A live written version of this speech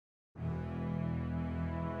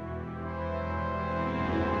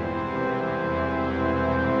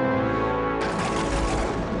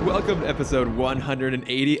Welcome to episode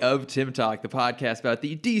 180 of Tim Talk, the podcast about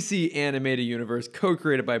the DC animated universe,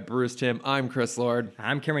 co-created by Bruce Timm. I'm Chris Lord.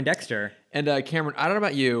 I'm Cameron Dexter. And Cameron, I don't know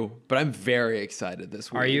about you, but I'm very excited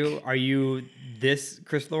this week. Are you this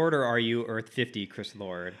Chris Lord, or are you Earth 50 Chris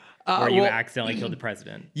Lord? Where you accidentally killed the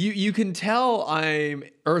president? You can tell I'm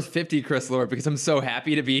Earth 50 Chris Lord because I'm so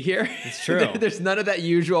happy to be here. It's true. There's none of that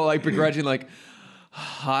usual begrudging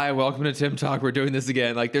hi, welcome to Tim Talk. We're doing this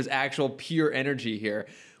again. There's actual pure energy here.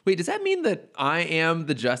 Wait, does that mean that I am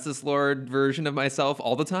the Justice Lord version of myself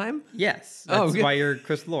all the time? Yes. That's why you're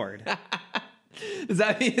Chris Lord. Does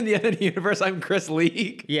that mean in the end of the universe I'm Chris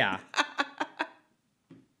League? Yeah.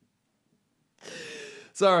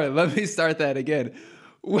 Sorry, let me start that again.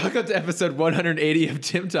 Welcome to episode 180 of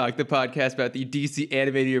Tim Talk, the podcast about the DC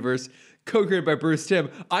animated universe, co-created by Bruce Timm.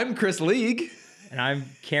 I'm Chris League. And I'm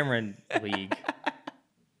Cameron League.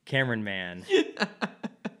 Cameron Man.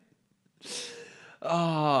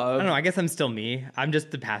 I don't know. I guess I'm still me. I'm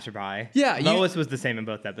just the passerby. Yeah. Lois was the same in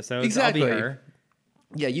both episodes. Exactly. I'll be her.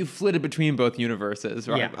 Yeah, you flitted between both universes.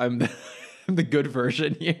 Right? Yeah. I'm the good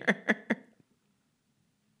version here.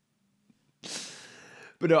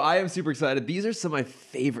 But no, I am super excited. These are some of my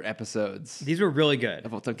favorite episodes These were really good.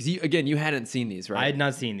 of all time. Because you hadn't seen these, right? I had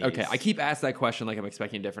not seen these. Okay, I keep asking that question like I'm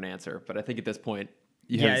expecting a different answer, but I think at this point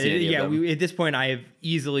you haven't seen any of them. At this point, I have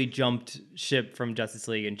easily jumped ship from Justice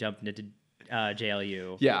League and jumped into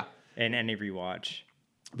JLU. Yeah. And any rewatch.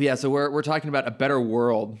 But yeah, so we're talking about A Better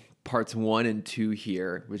World, parts 1 and 2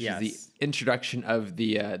 here, which is the introduction of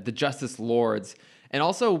the Justice Lords, and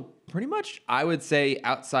also pretty much I would say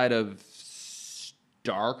outside of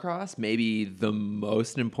Starcross, maybe the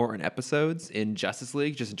most important episodes in Justice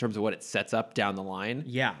League, just in terms of what it sets up down the line.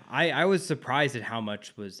 Yeah, I was surprised at how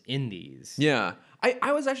much was in these. Yeah.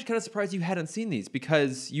 I was actually kind of surprised you hadn't seen these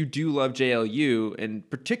because you do love JLU, and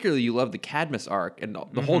particularly you love the Cadmus arc, and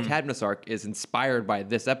the whole Cadmus arc is inspired by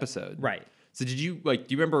this episode. Right. So do you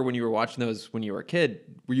remember when you were watching those when you were a kid,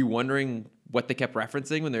 were you wondering what they kept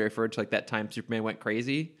referencing when they referred to that time Superman went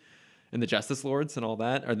crazy and the Justice Lords and all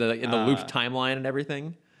that, or in the looped timeline and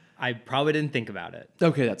everything? I probably didn't think about it.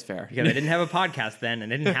 Okay, that's fair. Because I didn't have a podcast then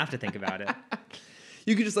and I didn't have to think about it.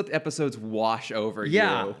 You could just let the episodes wash over you.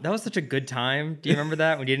 Yeah, that was such a good time. Do you remember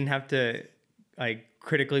that? When you didn't have to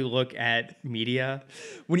critically look at media?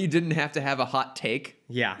 When you didn't have to have a hot take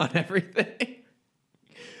on everything.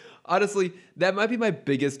 Honestly, that might be my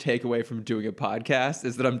biggest takeaway from doing a podcast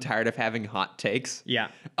is that I'm tired of having hot takes. Yeah.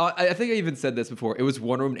 I think I even said this before. It was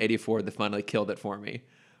Wonder Woman 84 that finally killed it for me.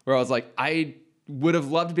 Where I was like, I would have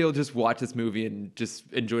loved to be able to just watch this movie and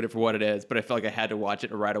just enjoyed it for what it is, but I felt like I had to watch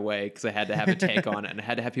it right away because I had to have a take on it, and I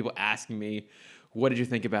had to have people asking me, what did you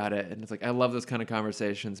think about it? And it's I love those kind of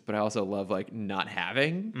conversations, but I also love not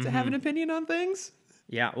having to have an opinion on things.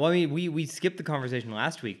 Yeah, well, I mean, we skipped the conversation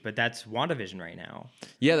last week, but that's WandaVision right now.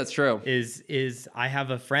 Yeah, that's true. Is I have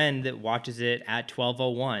a friend that watches it at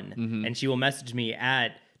 12:01, and she will message me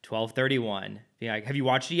at 12:31, being like, "Have you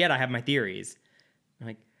watched it yet? I have my theories." I'm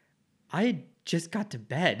like, I just got to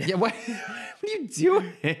bed. Yeah, what are you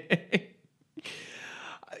doing?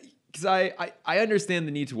 Because I understand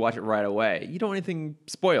the need to watch it right away. You don't want anything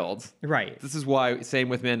spoiled. Right. This is why, same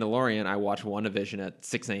with Mandalorian, I watch WandaVision at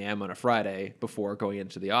 6 a.m. on a Friday before going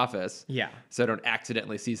into the office. Yeah. So I don't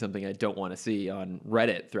accidentally see something I don't want to see on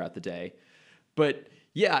Reddit throughout the day. But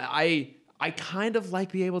yeah, I kind of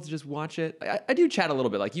being able to just watch it. I do chat a little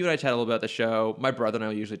bit. You and I chat a little bit about the show. My brother and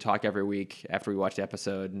I usually talk every week after we watch the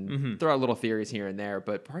episode and throw out little theories here and there.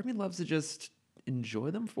 But part of me loves to just enjoy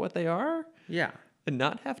them for what they are. Yeah. And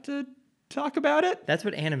not have to talk about it. That's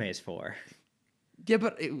what anime is for. Yeah,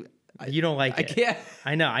 but you don't like it.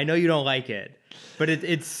 I can't. I know you don't like it. But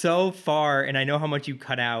it's so far, and I know how much you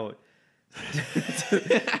cut out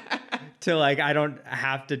to I don't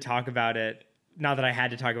have to talk about it. Not that I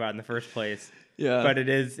had to talk about it in the first place. Yeah. But it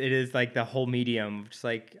is the whole medium. Just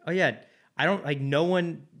oh yeah, I don't no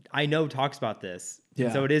one I know talks about this. Yeah.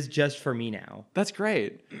 And so it is just for me now. That's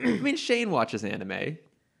great. I mean, Shane watches anime.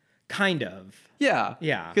 Kind of. Yeah.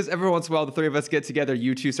 Yeah. Because every once in a while, the three of us get together,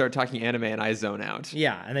 you two start talking anime, and I zone out.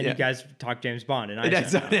 Yeah. And then you guys talk James Bond, and I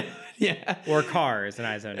zone out. Yeah. Or Cars, and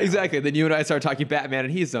I zone out. Exactly. Then you and I start talking Batman,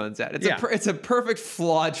 and he zones out. It's a perfect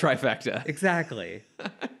flawed trifecta. Exactly.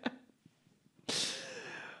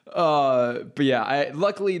 But yeah,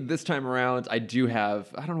 luckily this time around, I do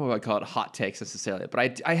have, I don't know what I call it hot takes necessarily,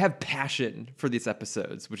 but I have passion for these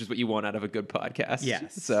episodes, which is what you want out of a good podcast.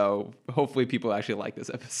 Yes. So hopefully people actually like this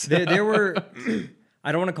episode. There were,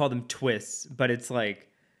 I don't want to call them twists, but it's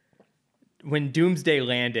when Doomsday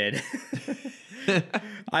landed,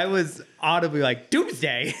 I was audibly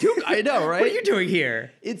Doomsday? I know, right? What are you doing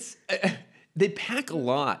here? It's they pack a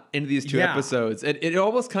lot into these two Yeah. episodes. It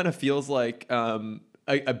almost kind of feels like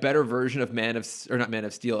a better version of not Man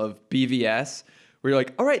of Steel, of BVS, where you're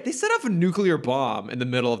like, all right, they set off a nuclear bomb in the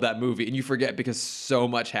middle of that movie, and you forget because so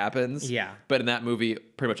much happens. Yeah. But in that movie,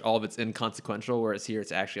 pretty much all of it's inconsequential, whereas here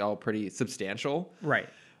it's actually all pretty substantial. Right.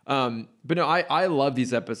 But no, I love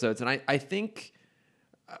these episodes, and I think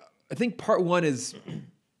part one is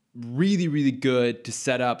really, really good to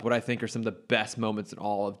set up what I think are some of the best moments in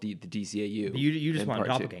all of the DCAU. You just in want a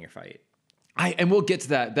part two. doppelganger fight. And we'll get to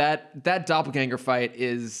that. That doppelganger fight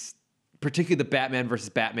is, particularly the Batman versus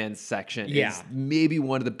Batman section, is maybe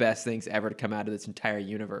one of the best things ever to come out of this entire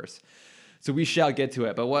universe. So we shall get to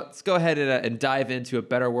it. But let's go ahead and dive into A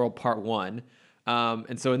Better World Part 1.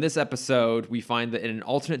 And so in this episode, we find that in an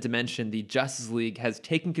alternate dimension, the Justice League has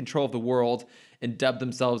taken control of the world and dubbed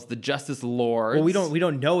themselves the Justice Lords. Well, we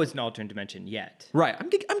don't know it's an alternate dimension yet. Right.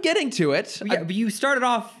 I'm getting to it. Yeah, but you started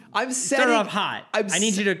off. Started off hot. I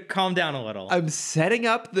need you to calm down a little. I'm setting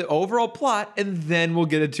up the overall plot, and then we'll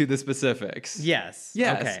get into the specifics. Yes.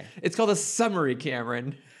 Okay. It's called a summary,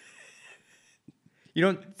 Cameron. You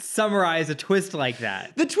don't summarize a twist like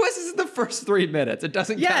that. The twist is in the first 3 minutes. It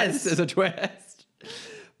doesn't count as a twist.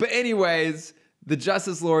 But anyways, the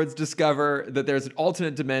Justice Lords discover that there's an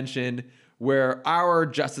alternate dimension where our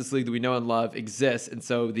Justice League that we know and love exists, and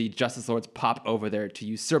so the Justice Lords pop over there to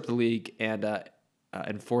usurp the League and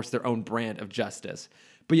enforce their own brand of justice.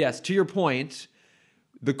 But yes, to your point,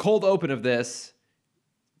 the cold open of this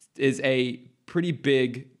is a pretty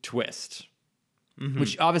big twist,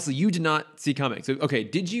 which obviously you did not see coming. So, okay,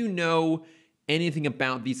 did you know anything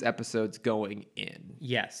about these episodes going in?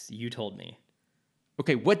 Yes, you told me.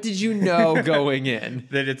 Okay, what did you know going in?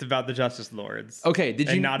 That it's about the Justice Lords. Okay,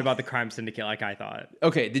 and not about the crime syndicate like I thought.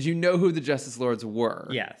 Okay, did you know who the Justice Lords were?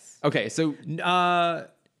 Yes. Okay, so no,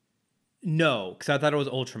 because I thought it was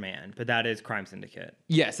Ultraman, but that is Crime Syndicate.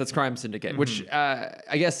 Yes, that's Crime Syndicate, which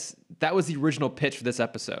I guess that was the original pitch for this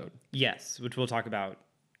episode. Yes, which we'll talk about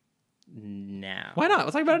now. Why not?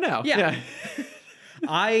 Let's talk about it now. Yeah.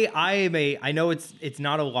 I know it's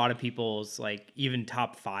not a lot of people's like even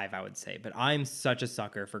top 5, I would say, but I'm such a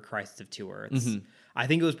sucker for Crisis of Two Earths. I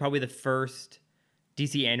think it was probably the first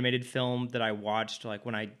DC animated film that I watched like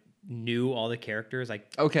when I knew all the characters,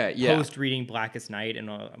 like post reading Blackest Night, and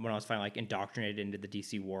when I was finally like indoctrinated into the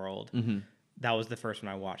DC world. That was the first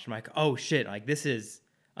one I watched. I'm like, oh shit, like this is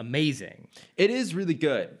amazing. It is really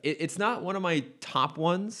good. It's not one of my top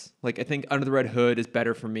ones. Like I think Under the Red Hood is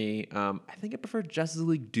better for me. I think I prefer Justice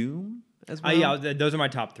League Doom as well. Yeah, those are my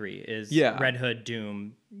top 3. Is Red Hood,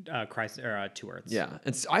 Doom, Crisis, or Two Earths. Yeah,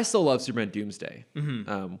 and I still love Superman Doomsday.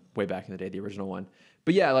 Way back in the day, the original one.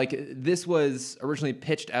 But yeah, like this was originally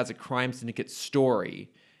pitched as a Crime Syndicate story,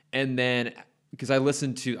 and then because I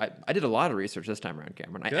listened to, I did a lot of research this time around,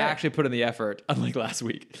 Cameron. I actually put in the effort, unlike last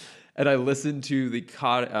week. And I listened to the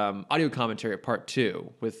audio commentary of part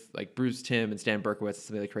 2 with like Bruce Timm and Stan Berkowitz and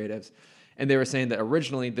some of the creatives. And they were saying that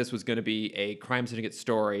originally this was going to be a Crime Syndicate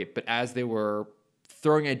story, but as they were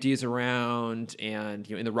throwing ideas around and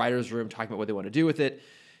in the writer's room talking about what they want to do with it,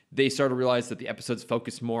 they started to realize that the episodes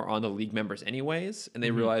focused more on the League members anyways. And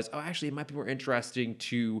they realized, oh, actually, it might be more interesting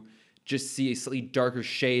to just see a slightly darker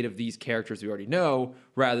shade of these characters we already know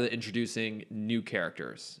rather than introducing new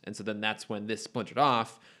characters. And so then that's when this splintered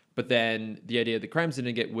off. But then the idea of the Crime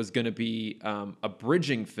Syndicate was going to be a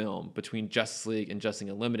bridging film between Justice League and Justice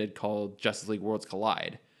League Unlimited called Justice League Worlds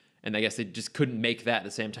Collide. And I guess they just couldn't make that at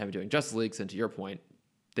the same time doing Justice League. So to your point,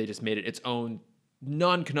 they just made it its own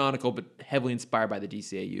non-canonical but heavily inspired by the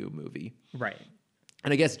DCAU movie. Right.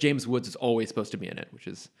 And I guess James Woods is always supposed to be in it, which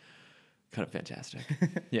is kind of fantastic.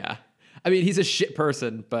 Yeah. I mean, he's a shit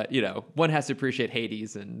person, but, one has to appreciate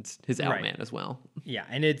Hades and his Owlman as well. Yeah,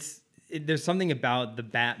 and there's something about the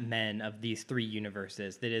Batmen of these 3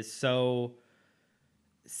 universes that is so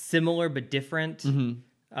similar but different.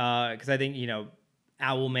 Because I think,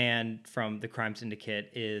 Owlman from the Crime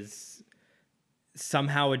Syndicate is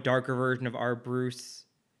somehow a darker version of our Bruce.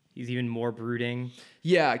 He's even more brooding.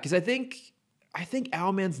 Yeah, because I think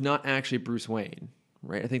Owlman's not actually Bruce Wayne,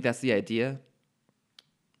 right? I think that's the idea.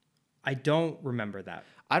 I don't remember that.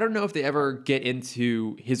 I don't know if they ever get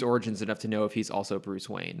into his origins enough to know if he's also Bruce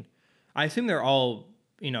Wayne. I assume they're all,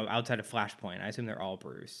 outside of Flashpoint, I assume they're all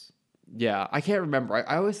Bruce. Yeah, I can't remember.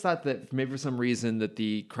 I always thought that maybe for some reason that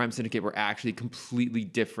the Crime Syndicate were actually completely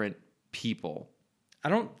different people. I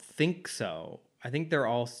don't think so. I think they're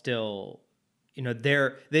all still,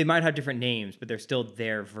 they might have different names, but they're still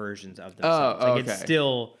their versions of themselves. Okay. It's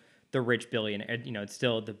still the rich billionaire, it's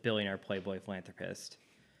still the billionaire playboy philanthropist.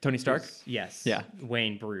 Tony Stark? Yes. Yeah.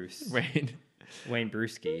 Wayne Bruce. Wayne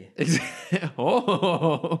Brewski.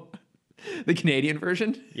 Oh. The Canadian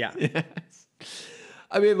version? Yeah. Yes.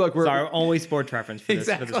 I mean, look, It's our only sports reference for this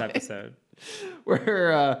episode.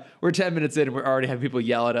 We're 10 minutes in and we're already having people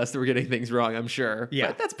yell at us that we're getting things wrong, I'm sure. Yeah.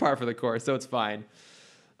 But that's par for the course, so it's fine.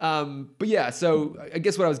 But yeah, so I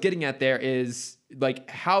guess what I was getting at there is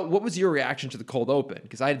like what was your reaction to the cold open?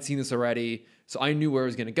 Because I had seen this already, so I knew where it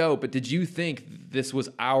was going to go. But did you think this was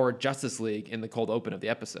our Justice League in the cold open of the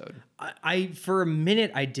episode? I for a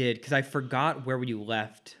minute I did, because I forgot where you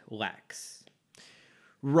left Lex.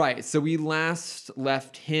 Right. So we last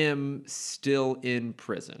left him still in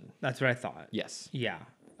prison. That's what I thought. Yes. Yeah.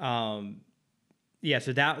 Yeah.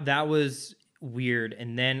 So that was weird,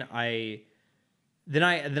 and then I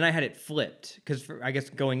had it flipped, because I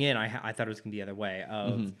guess going in I thought it was gonna be the other way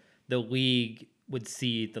of the League would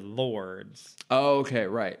see the Lords. Oh, okay.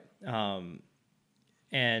 Right.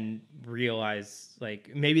 And realize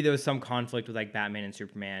like maybe there was some conflict with like Batman and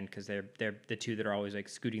Superman, because they're the two that are always like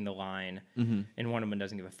scooting the line, and one of them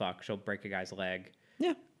doesn't give a fuck. She'll break a guy's leg,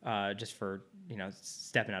 just for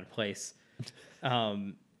stepping out of place.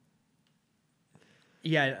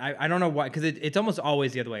 Yeah, I don't know why, because it's almost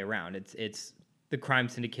always the other way around. It's the crime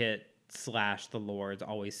syndicate / the Lords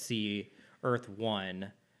always see Earth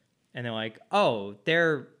 1, and they're like, oh,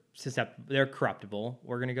 they're corruptible.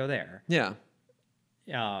 We're gonna go there. Yeah.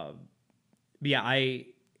 Yeah, I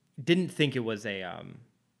didn't think it was a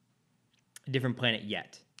different planet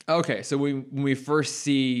yet. Okay, so when we first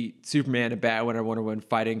see Superman and Batwoman and Wonder Woman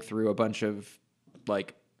fighting through a bunch of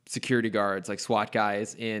like security guards, like SWAT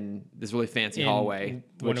guys, in this really fancy hallway.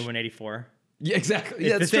 Wonder Woman 84. Yeah, exactly. It's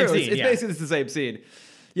Yeah, that's the same true. scene, It's basically the same scene.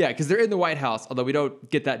 Yeah, because they're in the White House, although we don't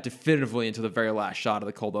get that definitively until the very last shot of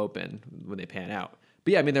the cold open when they pan out.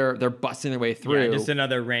 But yeah, I mean they're busting their way through. Yeah, just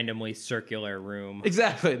another randomly circular room.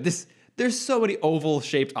 Exactly. There's so many oval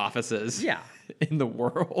shaped offices. Yeah. In the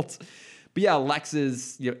world. But yeah, Lex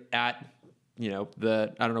is at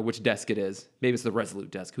the, I don't know which desk it is. Maybe it's the Resolute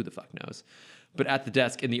desk. Who the fuck knows? But at the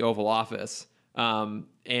desk in the Oval Office,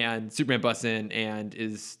 and Superman busts in and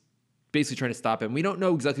is basically trying to stop him. We don't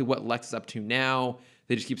know exactly what Lex is up to now.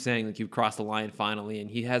 They just keep saying like you've crossed the line finally, and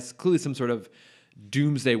he has clearly some sort of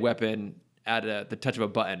doomsday weapon at the touch of a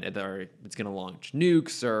button. Either it's going to launch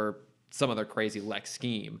nukes or some other crazy Lex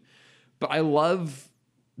scheme. But I love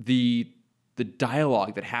the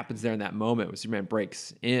dialogue that happens there in that moment when Superman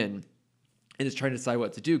breaks in and is trying to decide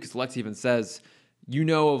what to do, because Lex even says,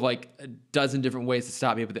 of like a dozen different ways to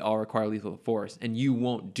stop me, but they all require lethal force, and you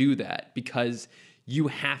won't do that because you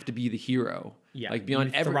have to be the hero. Yeah, like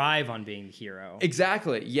beyond you thrive on being the hero.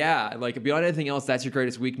 Exactly. Yeah, like beyond anything else, that's your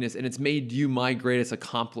greatest weakness, and it's made you my greatest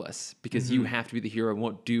accomplice because you have to be the hero and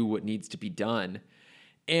won't do what needs to be done.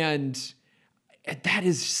 And that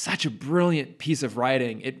is such a brilliant piece of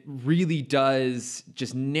writing. It really does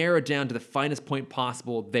just narrow down to the finest point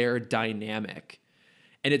possible their dynamic.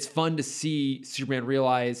 And it's fun to see Superman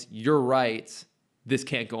realize, you're right, this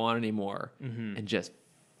can't go on anymore, and just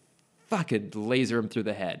fucking laser him through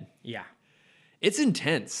the head. Yeah. It's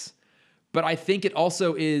intense, but I think it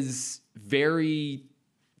also is very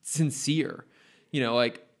sincere.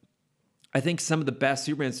 I think some of the best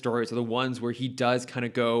Superman stories are the ones where he does kind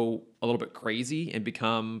of go a little bit crazy and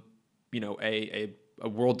become, a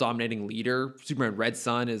world-dominating leader. Superman Red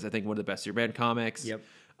Sun is, I think, one of the best Superman comics. Yep.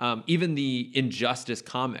 Even the Injustice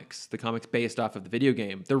comics, the comics based off of the video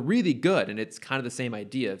game, they're really good, and it's kind of the same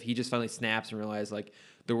idea of he just finally snaps and realizes, like,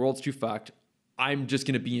 the world's too fucked. I'm just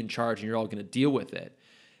going to be in charge, and you're all going to deal with it.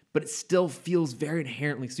 But it still feels very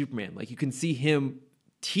inherently Superman. Like, you can see him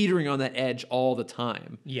teetering on that edge all the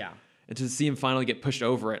time. Yeah. And to see him finally get pushed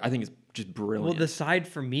over it, I think is just brilliant. Well, the side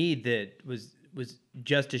for me that was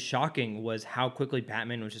just as shocking was how quickly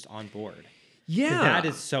Batman was just on board. Yeah. That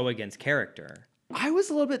is so against character. I was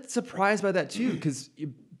a little bit surprised by that too, because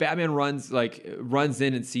Batman runs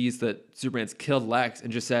in and sees that Superman's killed Lex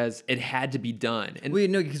and just says it had to be done. And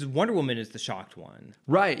because Wonder Woman is the shocked one.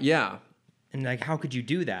 Right, yeah. And like, how could you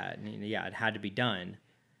do that? And yeah, it had to be done.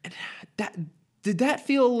 And did that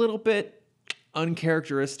feel a little bit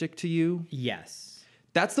uncharacteristic to you? Yes.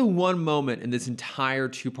 That's the one moment in this entire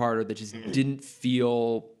two-parter that just didn't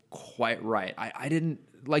feel quite right. I didn't,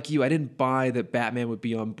 like you, I didn't buy that Batman would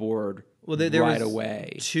be on board there right was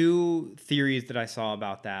away. Two theories that I saw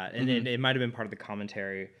about that, and it might have been part of the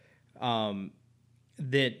commentary,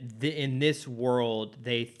 that in this world,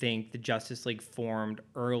 they think the Justice League formed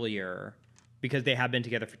earlier because they have been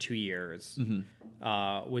together for 2 years,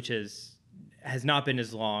 which has not been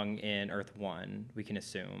as long in Earth 1, we can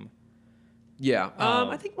assume. Yeah.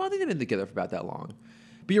 I think they've been together for about that long.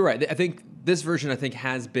 But you're right. I think this version,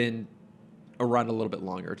 has been around a little bit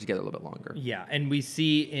longer, together a little bit longer. Yeah, and we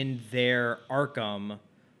see in their Arkham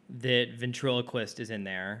that ventriloquist is in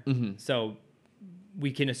there. Mm-hmm. So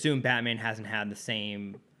we can assume Batman hasn't had the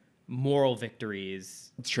same moral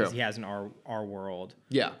victories It's true. as he has in our world.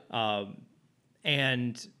 Yeah.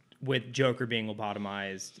 And with Joker being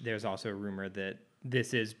lobotomized, there's also a rumor that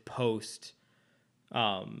this is post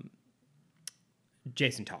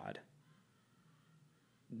Jason Todd.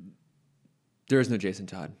 There is no Jason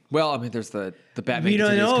Todd. Well, I mean, there's the Batman. We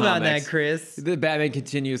don't Continues know about comics. that, Chris. The Batman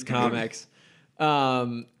Continues comics.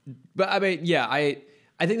 But I mean, yeah, I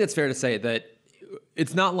think that's fair to say that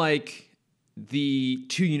it's not like the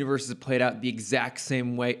two universes have played out the exact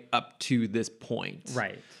same way up to this point.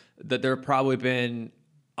 Right. That there have probably been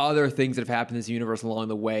other things that have happened in this universe along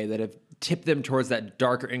the way that have tipped them towards that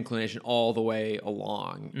darker inclination all the way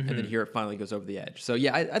along. And then here it finally goes over the edge. So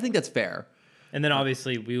yeah, I think that's fair. And then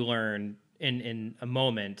obviously we learn in a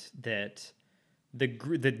moment that the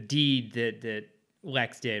deed that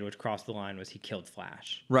Lex did, which crossed the line, was he killed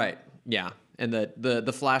Flash. Right. Yeah. And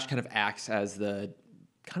the Flash kind of acts as the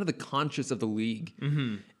kind of the conscience of the League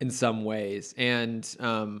in some ways. And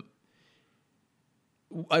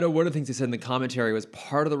I know one of the things they said in the commentary was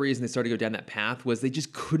part of the reason they started to go down that path was they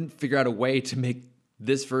just couldn't figure out a way to make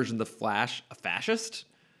this version of the Flash a fascist.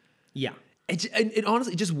 Yeah. It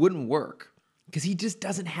honestly, it just wouldn't work because he just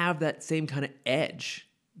doesn't have that same kind of edge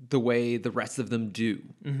the way the rest of them do.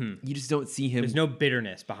 You just don't see him. There's no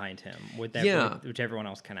bitterness behind him, with that, Yeah. which everyone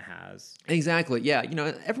else kind of has. Exactly. Yeah. You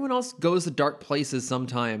know, everyone else goes to dark places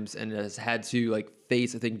sometimes and has had to like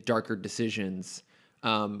face, I think, darker decisions.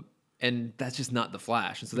 And that's just not the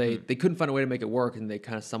Flash. And so they couldn't find a way to make it work. And they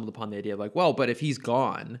kind of stumbled upon the idea of like, well, but if he's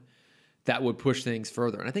gone, that would push things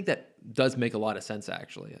further. And I think that does make a lot of sense,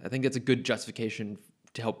 actually. I think it's a good justification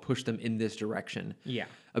to help push them in this direction. Yeah.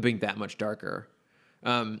 Of being that much darker.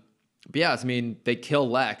 But yeah, I mean, they kill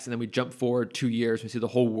Lex, and then we jump forward 2 years. We see the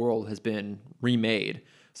whole world has been remade.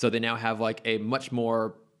 So they now have like a much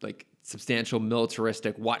more like substantial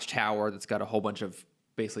militaristic watchtower that's got a whole bunch of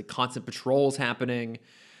basically constant patrols happening.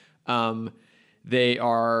 They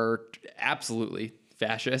are absolutely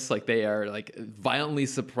fascist. Like they are like violently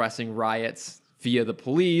suppressing riots via the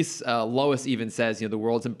police. Lois even says, you know, the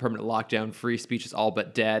world's in permanent lockdown. Free speech is all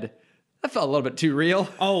but dead. That felt a little bit too real.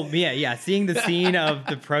 Oh, yeah. Seeing the scene of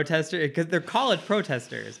the protesters, because they're college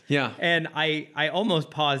protesters. Yeah. And I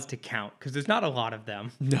almost paused to count because there's not a lot of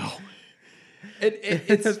them. No.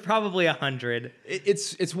 It's probably 100.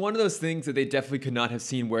 It's one of those things that they definitely could not have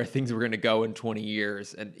seen where things were going to go in 20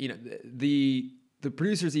 years. And, you know, the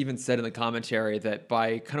producers even said in the commentary that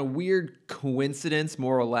by kind of weird coincidence,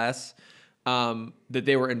 more or less, that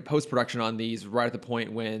they were in post-production on these right at the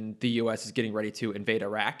point when the U.S. is getting ready to invade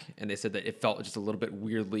Iraq. And they said that it felt just a little bit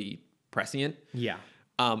weirdly prescient. Yeah.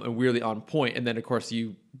 And weirdly on point. And then, of course,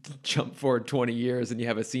 you jump forward 20 years and you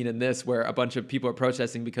have a scene in this where a bunch of people are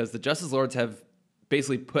protesting because the Justice Lords have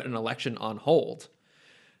basically put an election on hold.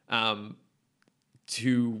 Because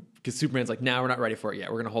Superman's like, nah, we're not ready for it yet.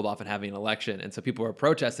 We're going to hold off on having an election. And so people are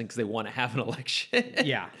protesting because they want to have an election.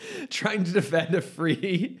 Yeah. Trying to defend a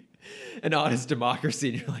free and honest democracy.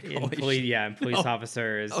 And you're like, holy shit. And police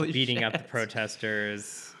officers Holy beating up the shit.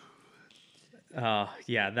 protesters.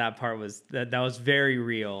 Yeah, that part was that was very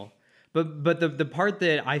real. But the part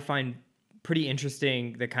that I find pretty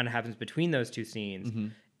interesting that kind of happens between those two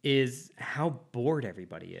scenes is how bored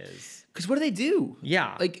everybody is. Because what do they do?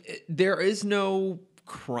 Yeah. Like, there is no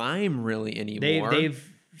crime really anymore.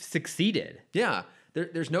 They've succeeded. Yeah.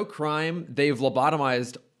 There's no crime. They've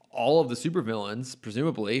lobotomized all of the supervillains,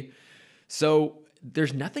 presumably. So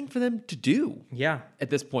there's nothing for them to do. Yeah. At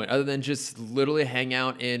this point, other than just literally hang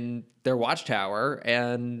out in their watchtower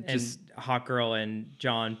and just... Hawkgirl and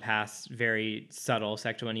John pass very subtle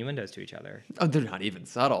sexual innuendos to each other. Oh, they're not even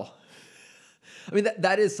subtle. I mean,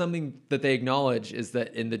 that is something that they acknowledge, is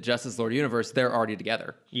that in the Justice Lord universe, they're already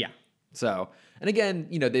together. Yeah. So, and again,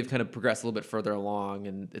 you know, they've kind of progressed a little bit further along,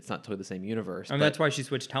 and it's not totally the same universe. I mean, that's why she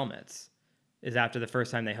switched helmets. Is after the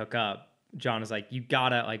first time they hook up, John is like, you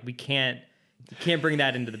gotta, like, you can't bring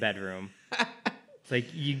that into the bedroom. It's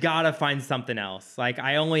like, you gotta find something else. Like,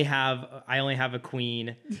 I only have a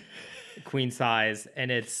queen size,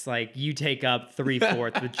 and it's like, you take up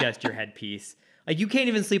 3/4 with just your headpiece. Like, you can't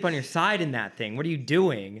even sleep on your side in that thing. What are you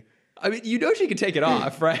doing? I mean, you know she can take it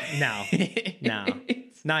off, right? No,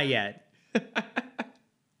 not yet.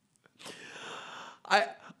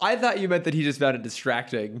 I thought you meant that he just found it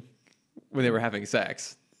distracting when they were having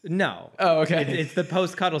sex. No. Oh, okay. It's the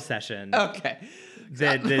post-cuddle session. Okay.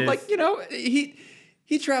 That is, like, you know, he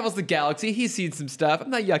travels the galaxy. He's seen some stuff. I'm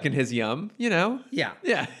not yucking his yum, you know? Yeah.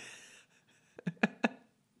 Yeah.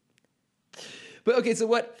 But okay, so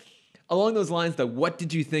what Along those lines, though, what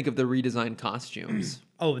did you think of the redesigned costumes?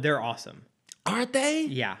 Oh, they're awesome. Aren't they?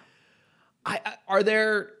 Yeah. Are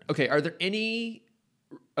there any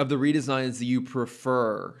of the redesigns that you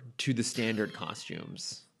prefer to the standard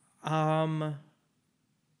costumes? Hawk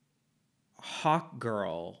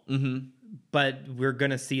Girl. Mm-hmm. But we're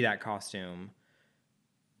gonna see that costume.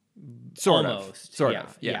 Sort Almost.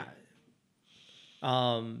 of. Yeah.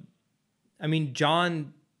 I mean,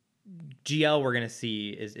 John GL we're gonna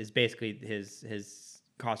see is basically his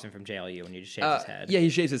costume from JLU when he just shaves his head. Yeah, he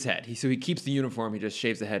shaves his head. So he keeps the uniform. He just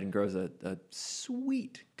shaves the head and grows a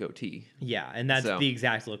sweet goatee. Yeah, and that's the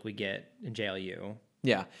exact look we get in JLU.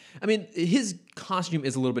 Yeah. I mean, his costume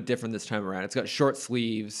is a little bit different this time around. It's got short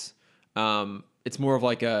sleeves. It's more of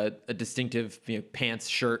like a distinctive pants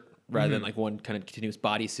shirt rather than like one kind of continuous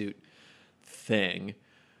bodysuit thing.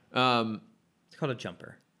 It's called a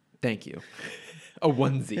jumper. Thank you. A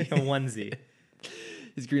onesie. A onesie.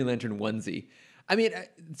 His Green Lantern onesie. I mean,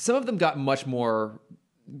 some of them got much more.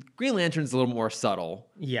 Green Lantern's a little more subtle.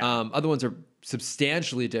 Yeah. Other ones are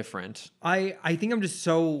substantially different. I think I'm just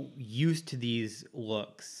so used to these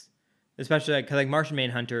looks, especially because like Martian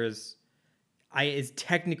Manhunters, is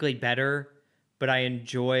technically better, but I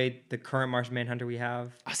enjoy the current Martian Manhunter we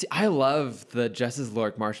have. See, I love the Justice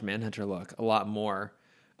Lork Martian Manhunter look a lot more.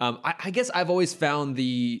 I guess I've always found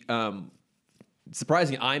the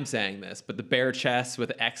surprising. I'm saying this, but the bare chest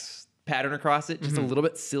with X pattern across it just a little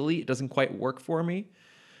bit silly. It doesn't quite work for me.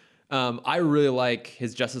 I really like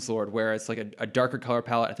his Justice Lord, where it's like a darker color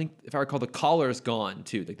palette. I think, if I recall, the collar's gone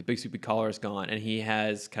too. Like the big soupy collar is gone, and he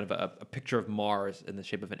has kind of a picture of Mars in the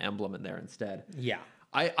shape of an emblem in there instead. Yeah,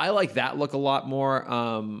 I like that look a lot more.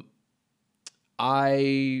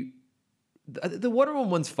 The Wonder Woman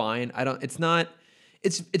one's fine. It's not.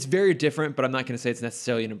 It's very different, but I'm not going to say it's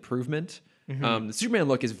necessarily an improvement. The Superman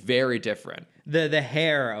look is very different. The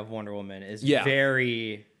hair of Wonder Woman is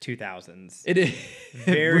very 2000s. It is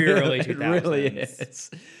very early 2000s. It really is.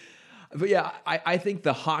 But yeah, I think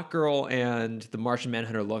the Hawk Girl and the Martian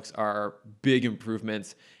Manhunter looks are big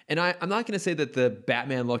improvements. And I'm not going to say that the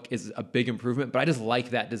Batman look is a big improvement, but I just like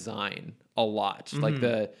that design a lot. Like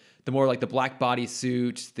the more like the black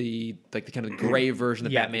bodysuit, the kind of gray version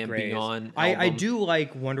of Batman Beyond. I do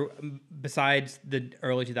like besides the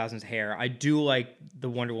early 2000s hair, I do like the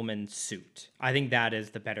Wonder Woman suit. I think that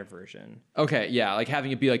is the better version. Okay, yeah, like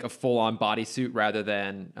having it be like a full-on bodysuit rather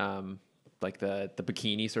than like the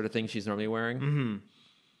bikini sort of thing she's normally wearing. Mm-hmm.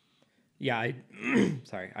 Yeah, I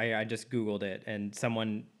just Googled it, and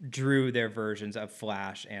someone drew their versions of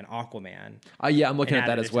Flash and Aquaman. Yeah, I'm looking at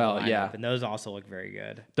that as well. Yeah, and those also look very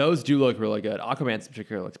good. Those do look really good. Aquaman's in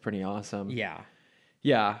particular looks pretty awesome. Yeah.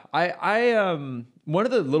 Yeah, I one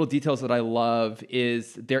of the little details that I love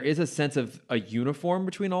is there is a sense of a uniform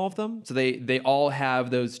between all of them. So they all have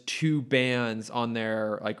those two bands on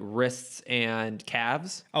their like wrists and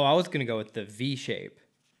calves. Oh, I was gonna go with the V shape.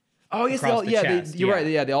 Oh yes, you're right.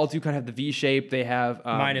 Yeah, they all do kind of have the V shape. They have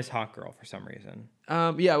minus Hawk Girl for some reason.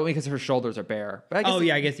 Yeah, because her shoulders are bare. But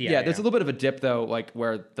I guess there's a little bit of a dip though, like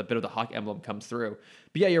where the bit of the Hawk emblem comes through.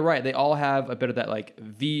 But yeah, you're right. They all have a bit of that like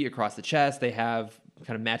V across the chest. They have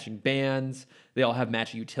kind of matching bands. They all have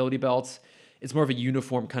matching utility belts. It's more of a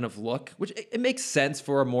uniform kind of look, which it makes sense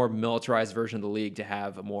for a more militarized version of the League to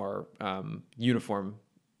have a more uniform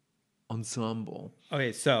ensemble.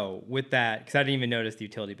 Okay, so with that, because I didn't even notice the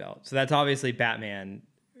utility belt. So that's obviously Batman.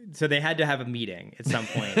 So they had to have a meeting at some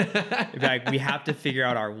point. It'd be like, we have to figure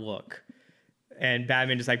out our look. And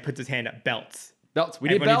Batman just like puts his hand up, belts. Belts. We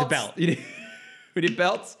need belts. Needs a belt. We need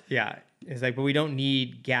belts. Yeah. It's like, but we don't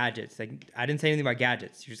need gadgets. Like, I didn't say anything about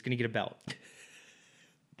gadgets. You're just going to get a belt.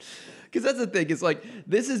 Because that's the thing. It's like,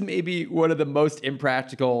 this is maybe one of the most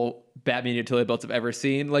impractical Batman utility belts I've ever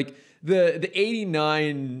seen. Like, the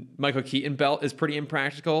 89 Michael Keaton belt is pretty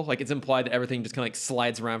impractical. Like, it's implied that everything just kind of like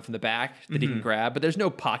slides around from the back that he can grab. But there's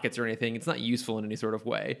no pockets or anything. It's not useful in any sort of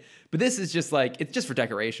way. But this is just like, it's just for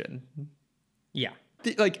decoration. Yeah.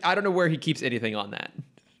 Like, I don't know where he keeps anything on that.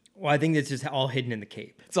 Well, I think it's just all hidden in the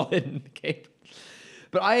cape. It's all hidden in the cape.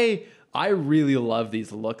 But I really love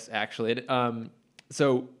these looks, actually.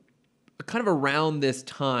 So kind of around this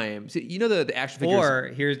time, so you know the action figures. Or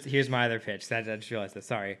here's my other pitch. I just realized this.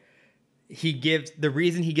 Sorry. The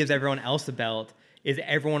reason he gives everyone else a belt is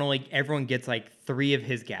everyone gets like 3 of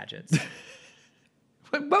his gadgets.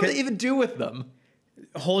 What would they even do with them?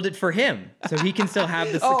 Hold it for him, so he can still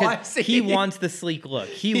have this. I see. He wants the sleek look.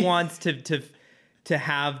 He wants to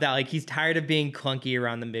have that. Like, he's tired of being clunky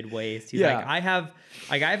around the mid waist. He's like, I have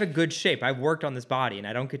a good shape. I've worked on this body, and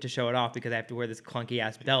I don't get to show it off because I have to wear this clunky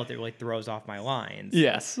ass belt that really throws off my lines.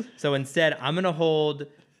 Yes. So instead, I'm gonna hold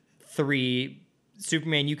 3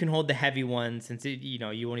 Superman, you can hold the heavy ones since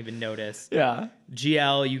you won't even notice. Yeah.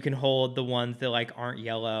 GL, you can hold the ones that like aren't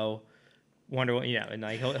yellow. Wonder Woman, and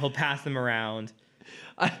like he'll pass them around.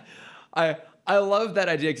 I love that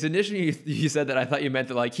idea because initially you said that I thought you meant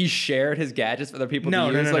that like he shared his gadgets for other people to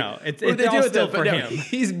use. No. It's what do they all do with still them? for No, him.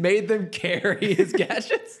 He's made them carry his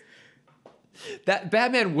gadgets. That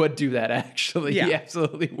Batman would do that actually. Yeah. He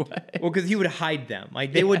absolutely would. Well, because he would hide them.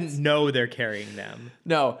 Like they wouldn't know they're carrying them.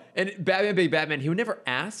 No, and Batman, big Batman, he would never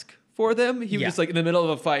ask for them. He would just like in the middle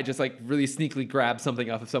of a fight, just like really sneakily grab something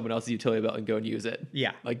off of someone else's utility belt and go and use it.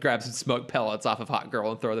 Yeah. Like grab some smoke pellets off of Hot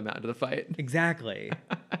Girl and throw them out into the fight. Exactly.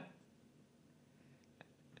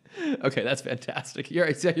 Okay, that's fantastic. You're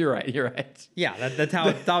right. You're right. Yeah, that's how.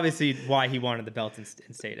 It's obviously why he wanted the belts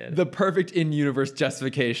instated. The perfect in-universe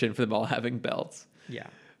justification for them all having belts. Yeah.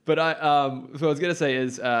 But so what I was gonna say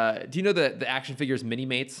is, do you know the action figures mini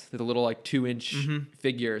mates? They're the little like 2-inch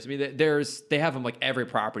figures. I mean, they have them like every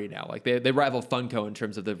property now. Like they rival Funko in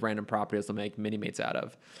terms of the random properties they'll make mini mates out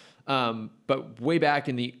of. But way back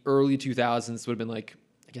in the early 2000s, would have been like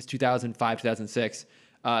I guess 2005, 2006.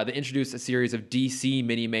 They introduced a series of DC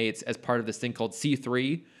mini mates as part of this thing called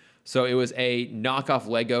C3. So it was a knockoff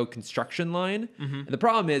Lego construction line. And the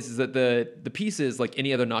problem is that the pieces, like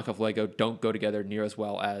any other knockoff Lego, don't go together near as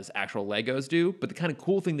well as actual Legos do. But the kind of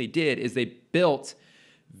cool thing they did is they built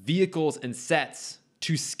vehicles and sets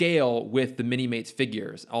to scale with the Mini-Mates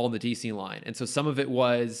figures, all in the DC line. And so some of it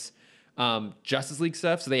was Justice League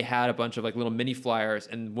stuff. So they had a bunch of like little mini flyers,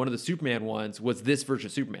 and one of the Superman ones was this version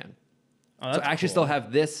of Superman. Oh, So I actually still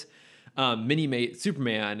have this Mini-Mate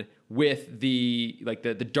Superman with the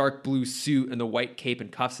dark blue suit and the white cape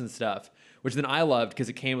and cuffs and stuff, which then I loved because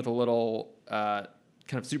it came with a little kind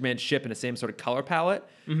of Superman ship in the same sort of color palette.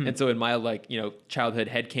 And so in my childhood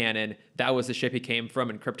headcanon, that was the ship he came from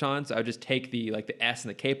in Krypton. So I would just take the S and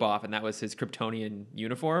the cape off, and that was his Kryptonian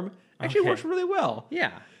uniform. Actually works really well.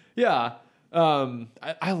 Yeah. Yeah.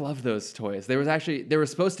 I love those toys. There was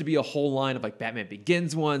supposed to be a whole line of like Batman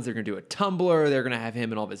Begins ones. They're going to do a tumbler. They're going to have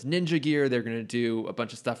him in all of his ninja gear. They're going to do a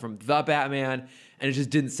bunch of stuff from The Batman, and it just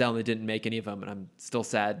didn't sell, and they didn't make any of them. And I'm still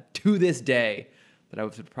sad to this day that I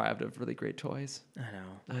was deprived of really great toys.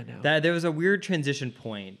 I know. That there was a weird transition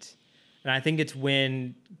point, and I think it's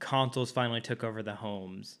when consoles finally took over the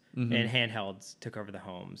homes and handhelds took over the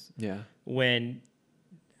homes. Yeah. When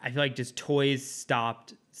I feel like just toys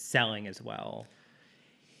stopped selling as well.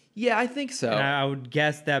 Yeah, I think so. And I would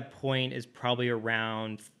guess that point is probably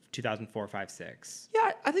around 2004, 5, 6.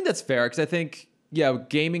 Yeah, I think that's fair because I think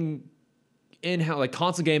gaming like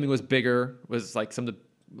console gaming was bigger, was like some of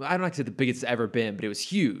the, I don't like to say the biggest it's ever been, but it was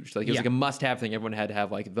huge. Like it was like a must-have thing. Everyone had to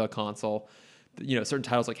have like the console. Certain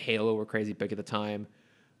titles like Halo were crazy big at the time.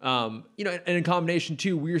 And in combination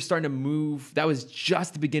too, we were starting to move. That was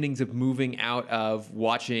just the beginnings of moving out of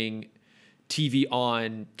watching TV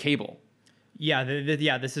on cable. Yeah,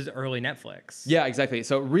 this is early Netflix. Yeah, exactly.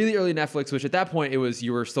 So really early Netflix, which at that point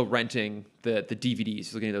you were still renting the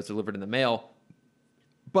DVDs, you're getting those delivered in the mail.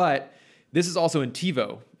 But this is also when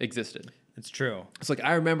TiVo existed. It's true. So like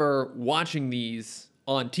I remember watching these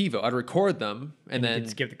on TiVo. I'd record them and then you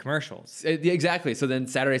could skip the commercials. Exactly. So then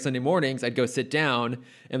Saturday, Sunday mornings, I'd go sit down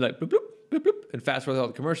and like bloop, bloop, bloop, bloop, and fast forward all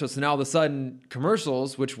the commercials. So now all of a sudden,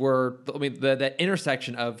 commercials, which were that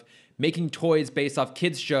intersection of making toys based off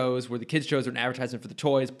kids shows, where the kids shows are an advertisement for the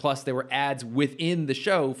toys, plus there were ads within the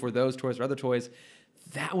show for those toys or other toys.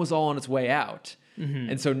 That was all on its way out.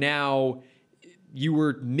 And so now you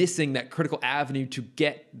were missing that critical avenue to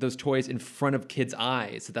get those toys in front of kids'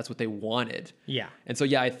 eyes. So that's what they wanted. Yeah. And so,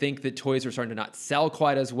 I think that toys are starting to not sell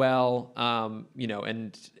quite as well,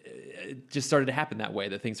 and it just started to happen that way,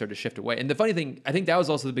 that things started to shift away. And the funny thing, I think that was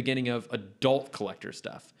also the beginning of adult collector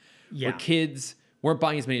stuff. Yeah. Where kids weren't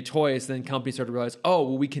buying as many toys, then companies started to realize, oh,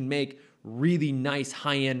 well, we can make really nice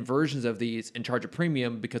high-end versions of these and charge a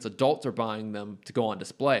premium because adults are buying them to go on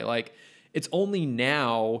display. Like, it's only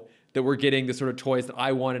now that we're getting the sort of toys that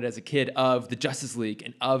I wanted as a kid of the Justice League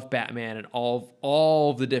and of Batman and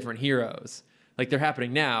all of the different heroes. Like, they're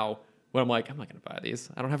happening now when I'm like, I'm not going to buy these.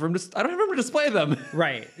 I don't have room to display them.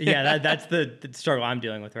 Right. Yeah, that's the struggle I'm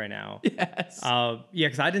dealing with right now. Yes.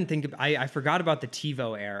 Because I didn't think I forgot about the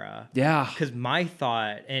TiVo era. Yeah. Because my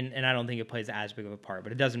thought, and I don't think it plays as big of a part,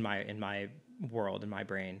 but it does in my world, in my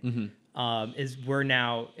brain, is we're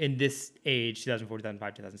now in this age, 2004,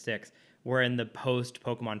 2005, 2006. We're in the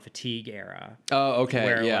post-Pokemon fatigue era. Oh, okay.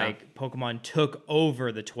 Where yeah. like Pokemon took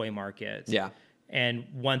over the toy market. Yeah. And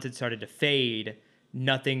once it started to fade,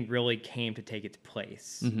 nothing really came to take its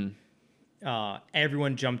place.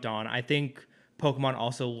 Everyone jumped on. I think Pokemon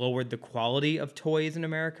also lowered the quality of toys in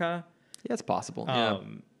America. Yeah, it's possible.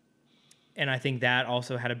 And I think that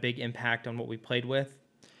also had a big impact on what we played with.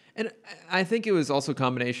 And I think it was also a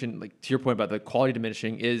combination, like to your point about the quality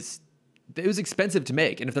diminishing, is it was expensive to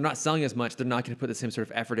make. And if they're not selling as much, they're not going to put the same sort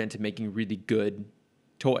of effort into making really good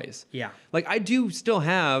toys. Yeah. Like I do still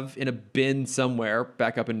have in a bin somewhere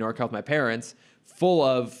back up in NorCal with my parents full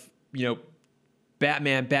of,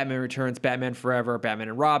 Batman, Batman Returns, Batman Forever, Batman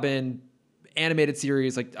and Robin, animated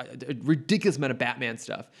series, like a ridiculous amount of Batman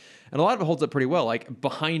stuff. And a lot of it holds up pretty well. Like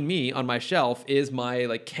behind me on my shelf is my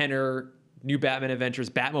like Kenner New Batman Adventures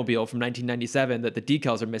Batmobile from 1997 that the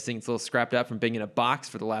decals are missing. It's a little scrapped up from being in a box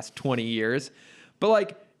for the last 20 years. But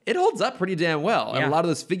like it holds up pretty damn well. And a lot of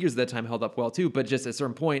those figures at that time held up well too. But just at a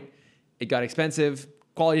certain point, it got expensive,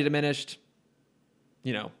 quality diminished.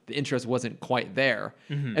 The interest wasn't quite there.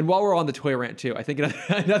 Mm-hmm. And while we're on the toy rant too, I think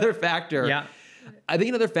another factor. Yeah. I think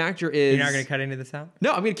another factor is you're not going to cut any of this out. No,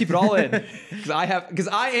 I'm going to keep it all in because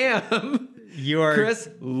I am. You are Chris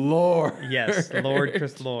Lord. Yes, Lord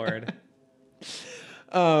Chris Lord.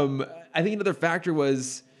 I think another factor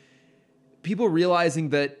was people realizing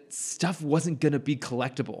that stuff wasn't going to be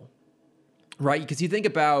collectible, right? Because you think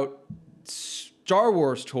about Star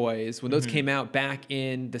Wars toys, when those came out back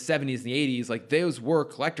in the 70s and the 80s, like those were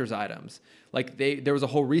collector's items. Like there was a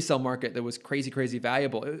whole resale market that was crazy, crazy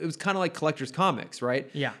valuable. It was kind of like collector's comics, right?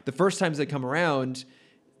 Yeah. The first times they come around,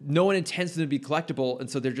 no one intends them to be collectible. And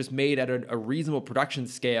so they're just made at a reasonable production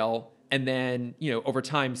scale. And then, over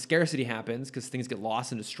time, scarcity happens because things get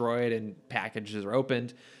lost and destroyed and packages are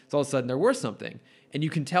opened. So all of a sudden they're worth something. And you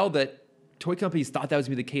can tell that toy companies thought that was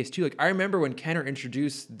going to be the case too. Like I remember when Kenner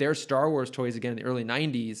introduced their Star Wars toys again in the early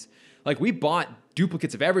 90s, like we bought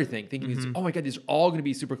duplicates of everything thinking, oh my God, these are all going to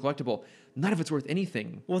be super collectible. None of it's worth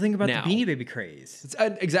anything. Well, think about now. The Beanie Baby craze.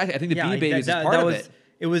 Exactly. I think the Beanie Babies is part of it.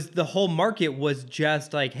 It was the whole market was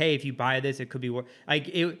just like, hey, if you buy this, it could be worth.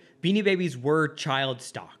 Beanie Babies were child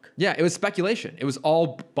stock. Yeah, it was speculation. It was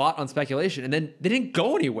all bought on speculation, and then they didn't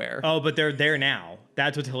go anywhere. Oh, but they're there now.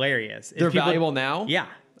 That's what's hilarious. They're valuable now? Yeah.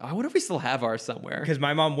 I wonder if we still have ours somewhere. Because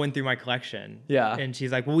my mom went through my collection. Yeah. And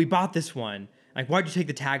she's like, well, we bought this one. Like, why'd you take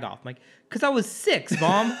the tag off? I'm like, because I was 6,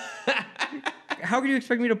 Mom. How could you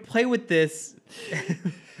expect me to play with this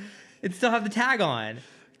and still have the tag on?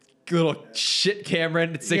 Little shit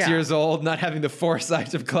Cameron at 6 years old, not having the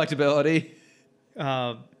foresight of collectability.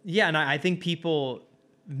 And I think people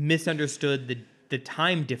misunderstood the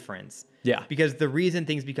time difference. Yeah. Because the reason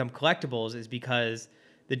things become collectibles is because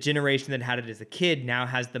the generation that had it as a kid now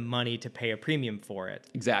has the money to pay a premium for it.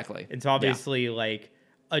 Exactly. And so obviously, like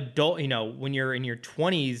adult, when you're in your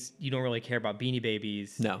 20s, you don't really care about Beanie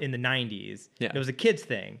Babies. No. In the 90s. Yeah. It was a kid's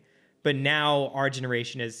thing. But now our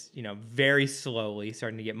generation is, very slowly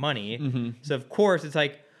starting to get money. Mm-hmm. So of course it's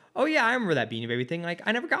like, oh yeah, I remember that Beanie Baby thing. Like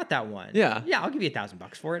I never got that one. Yeah. Yeah, I'll give you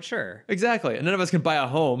 $1,000 for it. Sure. Exactly. And none of us can buy a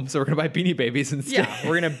home, so we're gonna buy Beanie Babies instead. Yeah,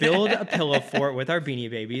 we're gonna build a pillow fort with our Beanie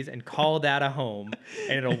Babies and call that a home,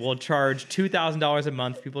 and we'll charge $2,000 a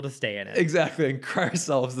month for people to stay in it. Exactly, and cry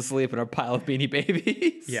ourselves to sleep in our pile of Beanie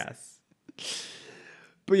Babies. Yes.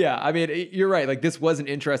 But yeah, I mean, you're right. Like this was an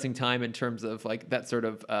interesting time in terms of like that sort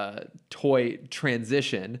of toy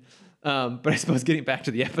transition. But I suppose getting back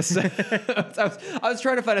to the episode, I was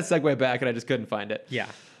trying to find a segue back and I just couldn't find it. Yeah.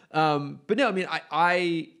 But no, I mean,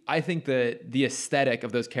 I think that the aesthetic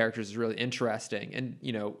of those characters is really interesting,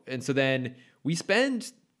 and so then we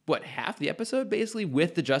spend half the episode basically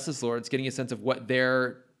with the Justice Lords, getting a sense of what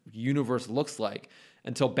their universe looks like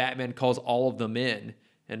until Batman calls all of them in.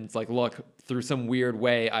 And it's like, look, through some weird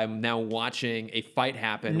way, I'm now watching a fight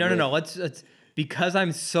happen. No. Let's because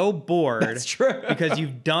I'm so bored. That's true. Because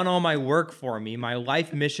you've done all my work for me. My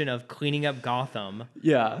life mission of cleaning up Gotham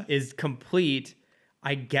is complete.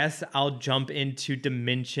 I guess I'll jump into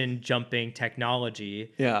dimension jumping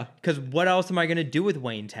technology. Yeah. Because what else am I going to do with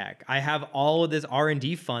Wayne Tech? I have all of this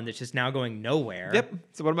R&D fund that's just now going nowhere. Yep.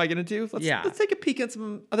 So what am I going to do? Let's take a peek at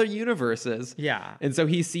some other universes. Yeah. And so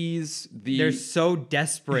he sees They're so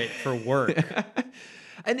desperate for work.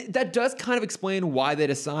 And that does kind of explain why they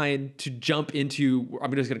decide to jump into,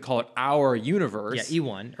 I'm just going to call it our universe. Yeah,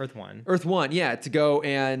 E1, Earth 1. Earth 1, yeah, to go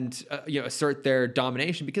and assert their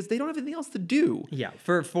domination because they don't have anything else to do. Yeah,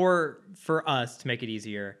 for us to make it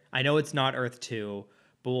easier. I know it's not Earth 2,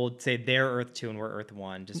 but we'll say they're Earth 2 and we're Earth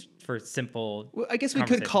 1 just for simple. Well, I guess we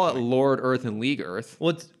could call it Lord Earth and League Earth.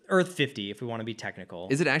 Well, it's Earth 50 if we want to be technical.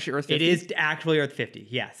 Is it actually Earth 50? It is actually Earth 50,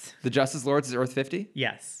 yes. The Justice Lords is Earth 50?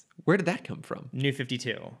 Yes. Where did that come from? New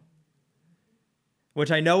 52.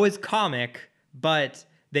 Which I know is comic, but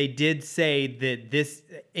they did say that this,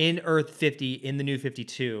 in Earth 50, in the New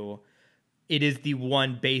 52, it is the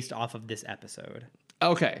one based off of this episode.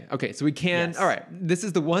 Okay. So we can. Yes. All right. This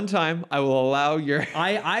is the one time I will allow your.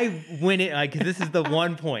 I win it, like, 'cause this is the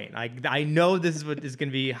one point. I know this is what is going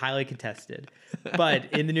to be highly contested,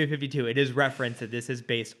 but in the New 52, it is referenced that this is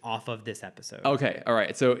based off of this episode. Okay. All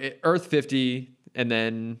right. So Earth 50, and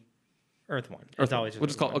then Earth 1. Earth. It's always We'll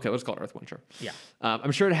just call. Earth 1. Okay. We'll just call it Earth 1. Sure. Yeah.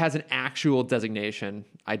 I'm sure it has an actual designation.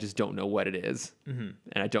 I just don't know what it is, and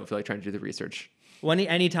I don't feel like trying to do the research. Well,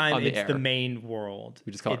 anytime On the it's air. the main world.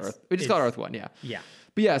 We just call it it's- Earth. We just call it it's- Earth 1. Yeah. Yeah.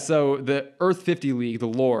 But yeah, so the Earth 50 League, the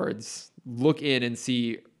Lords, look in and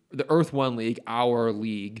see the Earth 1 League, our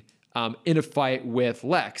league, in a fight with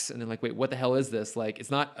Lex. And they're like, wait, what the hell is this? Like,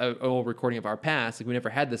 it's not an old recording of our past. Like, we never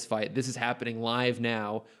had this fight. This is happening live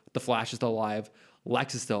now. The Flash is still alive.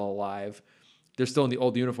 Lex is still alive. They're still in the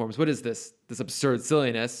old uniforms. What is this? This absurd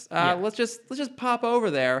silliness. Yeah. Let's just pop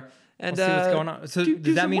over there and We'll see what's going on. So do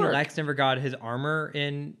does that some mean work. Lex never got his armor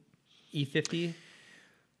in E50?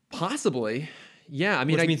 Possibly. Yeah, I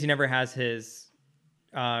mean, Which means he never has his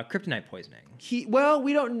kryptonite poisoning.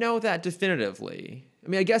 We don't know that definitively. I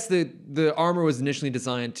mean, I guess the armor was initially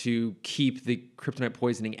designed to keep the kryptonite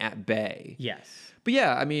poisoning at bay. Yes. But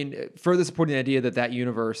yeah, I mean, further supporting the idea that that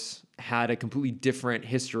universe had a completely different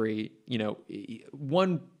history. You know,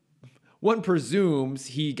 one presumes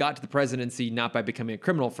he got to the presidency not by becoming a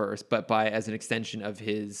criminal first, but by as an extension of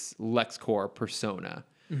his LexCorp persona.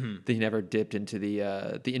 That he never dipped into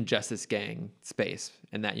the Injustice gang space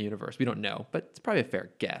in that universe. We don't know, but it's probably a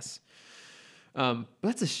fair guess. But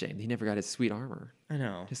that's a shame. He never got his sweet armor, I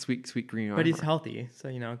know. his sweet green armor. But he's healthy, so,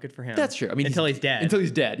 good for him. That's true. I mean, until he's dead. Until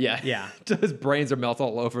he's dead, yeah. Yeah. Until his brains are melt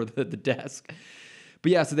all over the desk.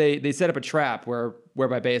 But yeah, so they set up a trap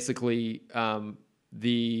whereby basically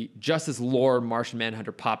the Justice Lord Martian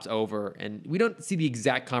Manhunter pops over, and we don't see the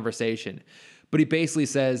exact conversation, but he basically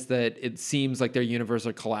says that it seems like their universe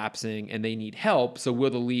are collapsing and they need help. So will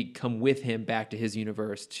the League come with him back to his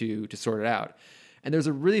universe to sort it out? And there's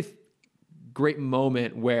a really great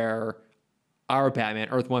moment where our Batman,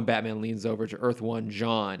 Earth 1 Batman, leans over to Earth 1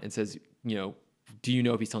 John and says, do you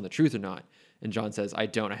know if he's telling the truth or not? And John says, I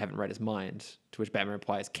don't. I haven't read his mind. To which Batman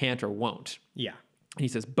replies, can't or won't. Yeah. And he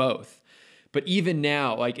says both. But even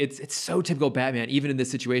now, like it's so typical Batman. Even in this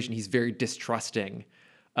situation, he's very distrusting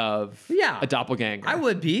of a doppelganger. I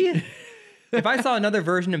would be. If I saw another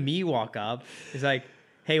version of me walk up, it's like,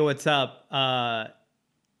 hey, what's up? I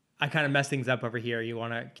kind of messed things up over here.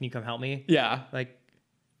 Can you come help me? Yeah. Like,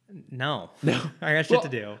 no. No. I got shit to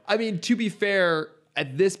do. I mean, to be fair,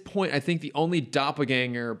 at this point, I think the only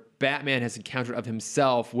doppelganger Batman has encountered of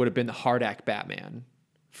himself would have been the Hardak Batman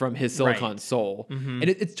from his Silicon Right. Soul. And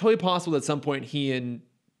it's totally possible that at some point he and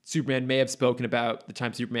Superman may have spoken about the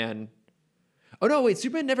time Superman... Oh, no, wait.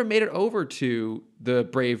 Superman never made it over to the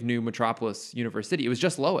brave new Metropolis Universe City. It was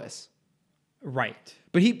just Lois. Right.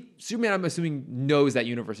 But Superman, I'm assuming, knows that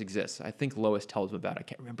universe exists. I think Lois tells him about it. I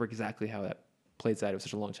can't remember exactly how that plays out. It was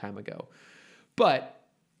such a long time ago. But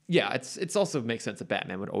yeah, it's also makes sense that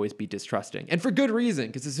Batman would always be distrusting. And for good reason,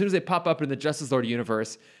 because as soon as they pop up in the Justice Lord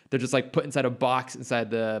universe, they're just like put inside a box inside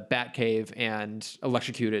the Batcave and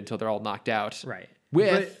electrocuted until they're all knocked out. Right.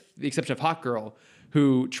 With the exception of Hawkgirl,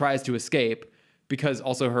 who tries to escape because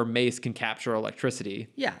also her mace can capture electricity.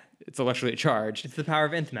 Yeah. It's electrically charged. It's the power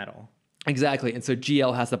of nth metal. Exactly. And so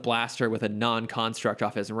GL has to blast her with a non-construct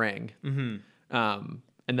off his ring. And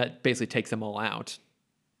that basically takes them all out.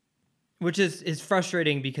 Which is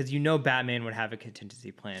frustrating because Batman would have a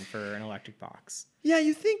contingency plan for an electric box. Yeah,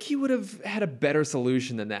 you think he would have had a better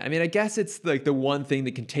solution than that. I mean, I guess it's like the one thing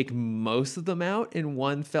that can take most of them out in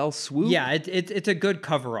one fell swoop. Yeah, it's a good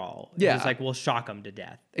coverall. Yeah. It's like we'll shock them to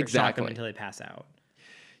death. Or shock Exactly. them until they pass out.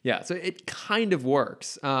 Yeah, so it kind of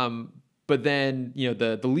works. But then,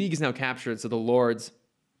 the League is now captured, so the Lords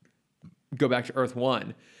go back to Earth 1.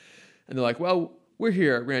 And they're like, well, we're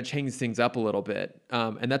here. We're going to change things up a little bit.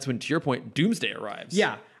 And that's when, to your point, Doomsday arrives.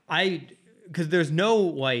 Yeah, because there's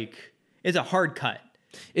no, it's a hard cut.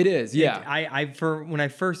 It is, yeah. When I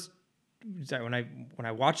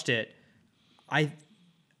watched it,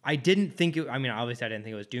 I didn't think it, obviously I didn't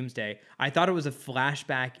think it was Doomsday. I thought it was a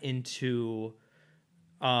flashback into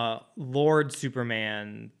Lord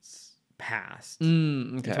Superman's past.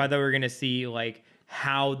 Okay. So I thought we were going to see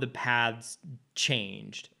how the paths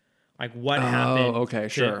changed. Like what happened okay, to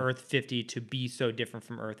sure. Earth 50 to be so different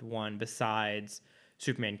from Earth 1 besides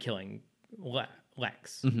Superman killing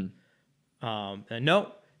Lex. And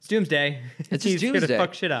nope, it's Doomsday. It's He's just Doomsday. gonna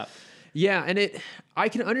fuck shit up. Yeah, and I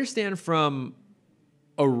can understand from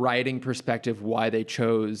a writing perspective why they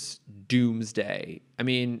chose Doomsday. I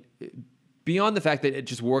mean, beyond the fact that it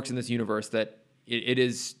just works in this universe, that it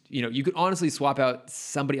is, you could honestly swap out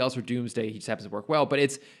somebody else for Doomsday. He just happens to work well, but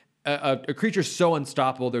it's a creature so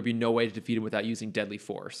unstoppable there'd be no way to defeat him without using deadly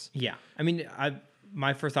force. Yeah. I mean,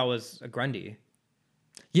 my first thought was a Grundy.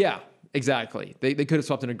 Yeah, exactly. They could have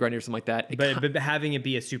swapped in a Grundy or something like that. But having it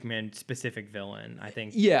be a Superman specific villain, I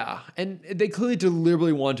think. Yeah, and they clearly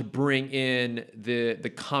deliberately wanted to bring in the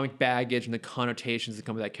comic baggage and the connotations that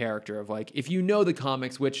come with that character of like, if you know the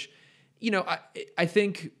comics, which, you know, I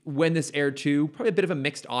think when this aired too, probably a bit of a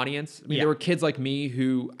mixed audience. I mean, there were kids like me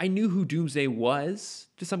who I knew who Doomsday was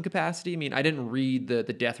to some capacity. I mean, I didn't read the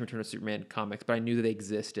Death and Return of Superman comics, but I knew that they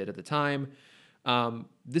existed at the time.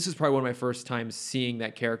 This is probably one of my first times seeing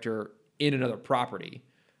that character in another property.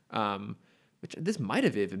 Which this might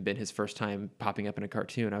have even been his first time popping up in a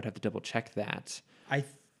cartoon. I would have to double check that. I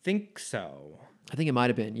think so. I think it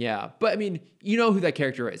might have been, yeah. But I mean, you know who that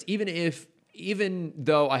character is. Even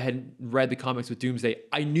though I hadn't read the comics with Doomsday,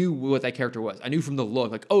 I knew what that character was. I knew from the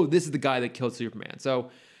look, like, oh, this is the guy that killed Superman.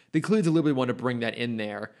 So they clearly deliberately want to bring that in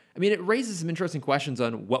there. I mean, it raises some interesting questions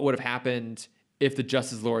on what would have happened if the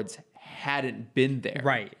Justice Lords hadn't been there.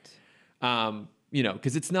 Right. You know,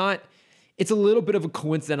 because it's a little bit of a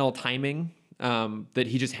coincidental timing. That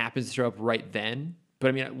he just happens to show up right then. But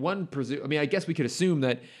I mean, I guess we could assume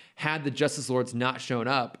that had the Justice Lords not shown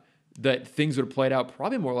up, that things would have played out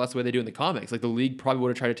probably more or less the way they do in the comics. Like the League probably would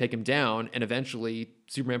have tried to take him down, and eventually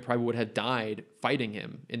Superman probably would have died fighting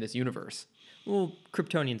him in this universe. Well,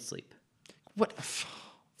 Kryptonian sleep. What?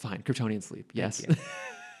 Fine, Kryptonian sleep. Yes.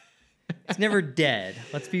 It's never dead.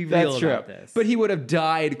 Let's be real about this. But he would have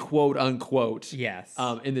died, quote unquote. Yes.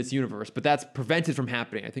 In this universe, but that's prevented from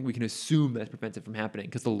happening. I think we can assume that's prevented from happening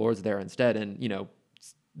because the Lord's are there instead. And you know,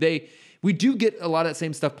 we do get a lot of that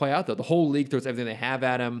same stuff play out though. The whole League throws everything they have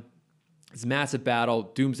at him. It's a massive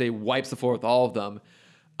battle. Doomsday wipes the floor with all of them.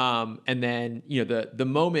 And then you know the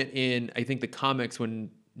moment in I think the comics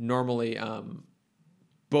when normally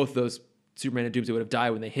both those Superman and Doomsday would have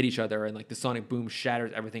died when they hit each other and like the sonic boom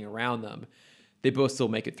shatters everything around them. They both still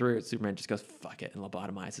make it through. Superman just goes, fuck it, and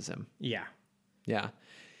lobotomizes him. Yeah. Yeah.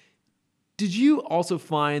 Did you also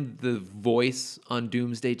find the voice on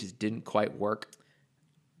Doomsday just didn't quite work?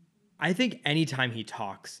 I think anytime he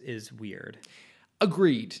talks is weird.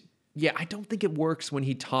 Agreed. Yeah, I don't think it works when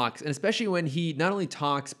he talks. And especially when he not only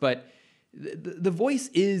talks, but the voice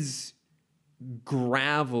is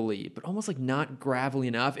gravelly, but almost like not gravelly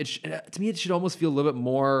enough. To me, it should almost feel a little bit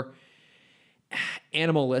more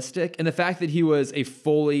animalistic. And the fact that he was a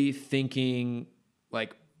fully thinking,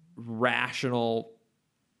 like rational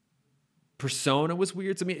persona was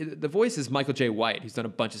weird. So, I mean, the voice is Michael J. White, who's done a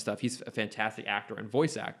bunch of stuff. He's a fantastic actor and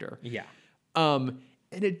voice actor. Yeah. And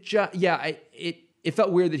it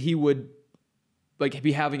felt weird that he would like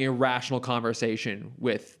be having a rational conversation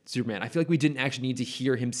with Superman. I feel like we didn't actually need to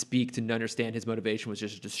hear him speak to understand his motivation was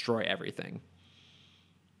just to destroy everything.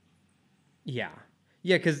 Yeah.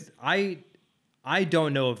 Yeah, because I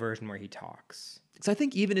don't know a version where he talks. So I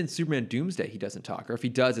think even in Superman Doomsday, he doesn't talk. Or if he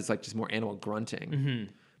does, it's like just more animal grunting.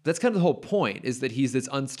 Mm-hmm. That's kind of the whole point, is that he's this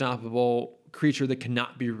unstoppable creature that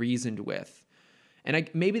cannot be reasoned with. And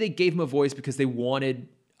maybe they gave him a voice because they wanted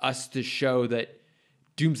us to show that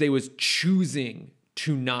Doomsday was choosing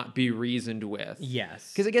to not be reasoned with.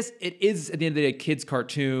 Yes. Because I guess it is, at the end of the day, a kid's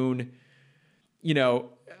cartoon. You know,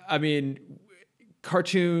 I mean,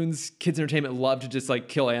 cartoons, kids' entertainment love to just like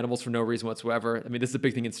kill animals for no reason whatsoever. I mean, this is a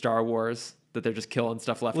big thing in Star Wars, that they're just killing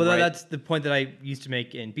stuff left and right. Well, that's the point that I used to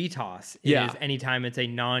make in BTOS. Is anytime it's a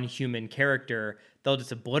non-human character, they'll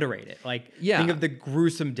just obliterate it. Like, think of the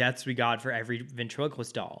gruesome deaths we got for every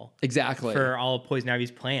ventriloquist doll. Exactly. For all of Poison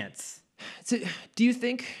Ivy's plants. So, do you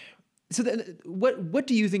think? So, then, what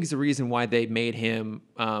do you think is the reason why they made him?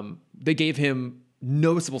 They gave him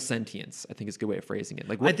noticeable sentience. I think is a good way of phrasing it.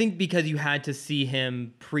 Like, I think because you had to see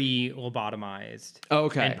him pre-lobotomized. Oh,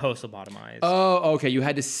 okay. And post-lobotomized. Oh, okay. You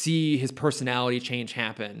had to see his personality change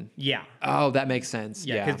happen. Yeah. Oh, that makes sense.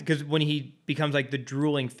 Yeah. Because when he becomes like the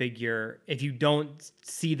drooling figure, if you don't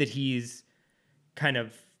see that he's kind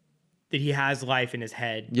of that he has life in his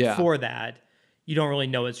head before that, you don't really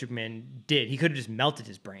know what Superman did. He could have just melted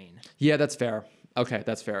his brain. Yeah, that's fair. Okay,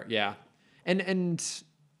 that's fair. Yeah. And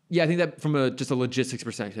yeah, I think that from just a logistics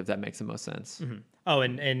perspective, that makes the most sense. Mm-hmm. Oh,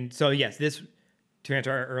 and so yes, this, to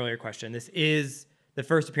answer our earlier question, this is the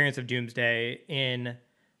first appearance of Doomsday in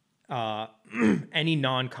any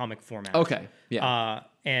non-comic format. Okay. Yeah.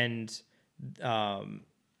 I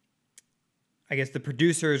guess the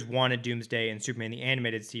producers wanted Doomsday in Superman the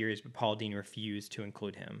Animated Series, but Paul Dini refused to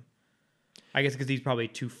include him. I guess because he's probably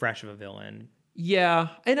too fresh of a villain. Yeah,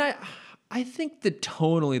 and I think that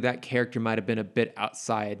tonally that character might have been a bit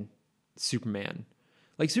outside Superman.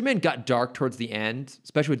 like Superman got dark towards the end,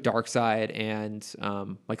 especially with Darkseid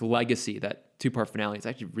and like Legacy. That 2-part finale is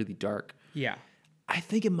actually really dark. Yeah. I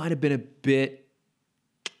think it might have been a bit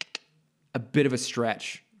of a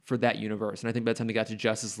stretch for that universe, and I think by the time they got to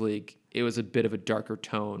Justice League, it was a bit of a darker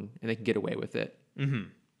tone, and they can get away with it. Mm-hmm.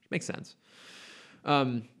 Makes sense.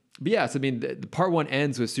 But yeah, so I mean, the part 1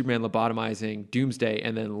 ends with Superman lobotomizing Doomsday,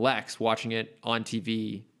 and then Lex watching it on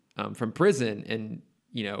TV from prison, and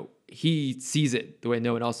you know he sees it the way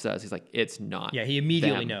no one else does. He's like, it's not. Yeah, he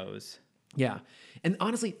immediately them. knows. Yeah, and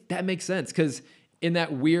honestly, that makes sense because in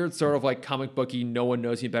that weird sort of like comic booky, no one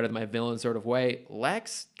knows me better than my villain sort of way,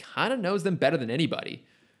 Lex kind of knows them better than anybody.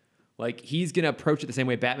 Like he's gonna approach it the same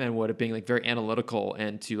way Batman would, of being like very analytical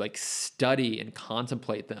and to like study and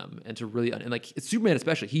contemplate them and to really and like Superman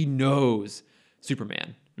especially, he knows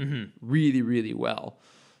Superman really, really well.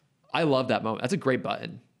 I love that moment. That's a great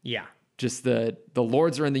button. Yeah. Just the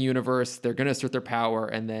lords are in the universe, they're gonna assert their power,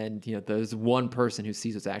 and then you know there's one person who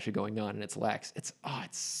sees what's actually going on, and it's Lex. It's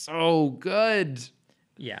so good.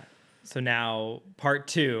 Yeah. So now part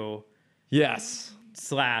 2. Yes. /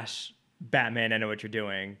 Batman, I know what you're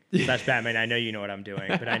doing. / Batman, I know you know what I'm doing,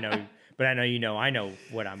 but I know I know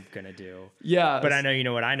what I'm gonna do. Yeah. But I know you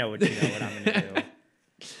know what I know what you know what I'm gonna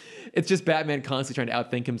do. It's just Batman constantly trying to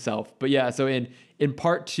outthink himself. But yeah, so in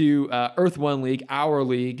part 2, Earth 1 League, our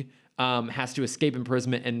league, has to escape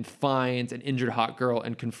imprisonment and finds an injured hot girl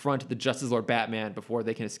and confront the Justice Lord Batman before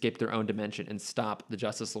they can escape their own dimension and stop the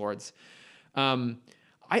Justice Lords.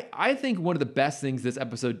 I think one of the best things this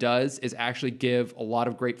episode does is actually give a lot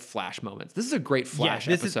of great Flash moments. This is a great Flash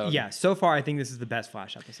episode. So far I think this is the best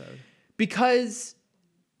Flash episode. Because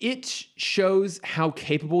it shows how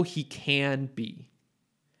capable he can be.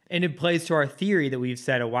 And it plays to our theory that we've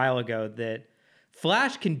said a while ago that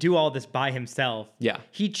Flash can do all this by himself. Yeah.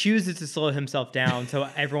 He chooses to slow himself down so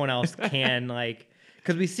everyone else can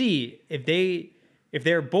because we see if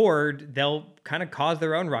they're bored, they'll kind of cause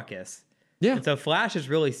their own ruckus. Yeah. And so Flash is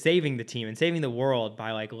really saving the team and saving the world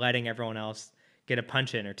by like letting everyone else get a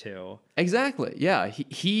punch in or two. Exactly. Yeah.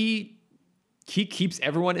 He keeps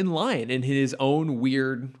everyone in line in his own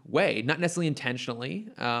weird way, not necessarily intentionally.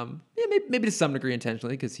 Maybe to some degree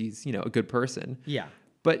intentionally because he's, you know, a good person. Yeah.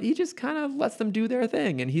 But he just kind of lets them do their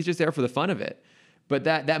thing, and he's just there for the fun of it. But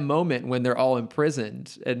that moment when they're all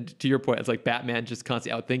imprisoned, and to your point, it's like Batman just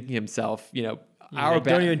constantly outthinking himself. You know,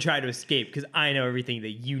 don't even try to escape because I know everything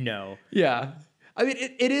that you know. Yeah, I mean,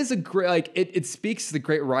 it is a great it speaks to the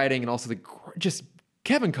great writing and also just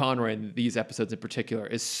Kevin Conroy in these episodes in particular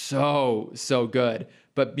is so good.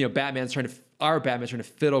 But you know, our Batman's trying to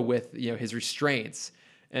fiddle with his restraints.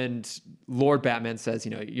 And Lord Batman says,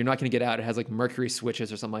 you're not going to get out. It has like mercury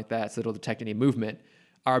switches or something like that, so it'll detect any movement.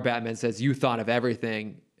 Our Batman says, you thought of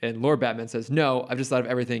everything. And Lord Batman says, no, I've just thought of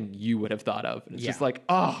everything you would have thought of. And it's just like,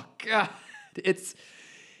 oh God, it's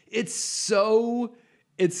so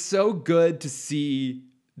good to see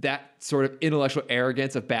that sort of intellectual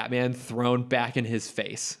arrogance of Batman thrown back in his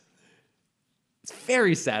face. It's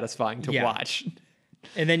very satisfying to watch.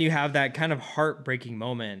 And then you have that kind of heartbreaking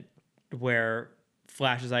moment where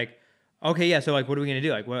Flash is like, okay, yeah, so like, what are we going to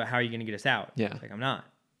do? Like, how are you going to get us out? Yeah. It's like, I'm not.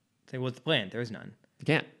 It's like, what's the plan? There's none. You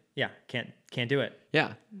can't. Yeah, can't do it.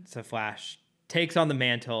 Yeah. So Flash takes on the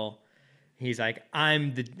mantle. He's like,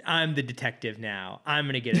 I'm the detective now. I'm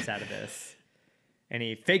going to get us out of this. And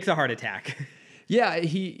he fakes a heart attack. Yeah,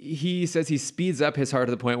 he says he speeds up his heart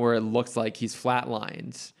to the point where it looks like he's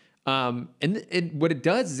flatlined. And what it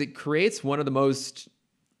does is it creates one of the most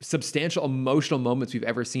substantial emotional moments we've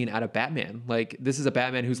ever seen out of Batman. Like, this is a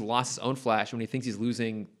Batman who's lost his own Flash. When he thinks he's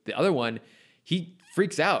losing the other one, he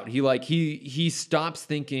freaks out. He stops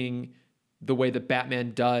thinking the way that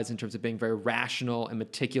Batman does in terms of being very rational and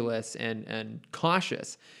meticulous and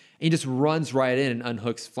cautious. And he just runs right in and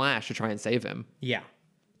unhooks Flash to try and save him. Yeah,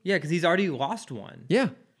 because he's already lost one. Yeah.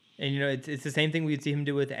 And it's the same thing we'd see him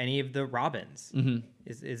do with any of the Robins. Mm-hmm.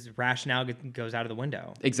 His rationale goes out of the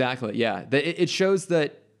window. Exactly. Yeah. It shows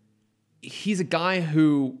that he's a guy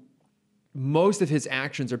who most of his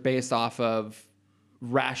actions are based off of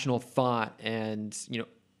rational thought and,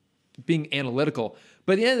 being analytical.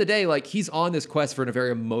 But at the end of the day, like, he's on this quest for a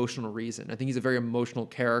very emotional reason. I think he's a very emotional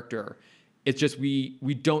character. It's just we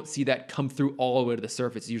don't see that come through all the way to the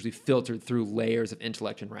surface. It's usually filtered through layers of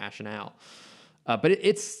intellect and rationale. But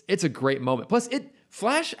it's a great moment. Plus,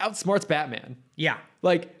 Flash outsmarts Batman. Yeah.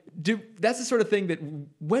 That's the sort of thing that,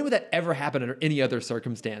 when would that ever happen under any other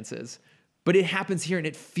circumstances? But it happens here, and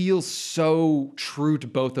it feels so true to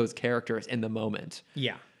both those characters in the moment.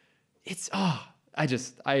 Yeah. It's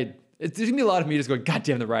there's gonna be a lot of me just going, God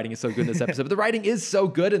damn, the writing is so good in this episode. But the writing is so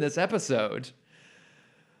good in this episode.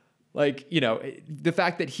 Like, the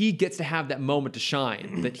fact that he gets to have that moment to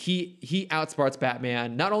shine, that he outsmarts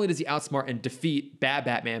Batman. Not only does he outsmart and defeat bad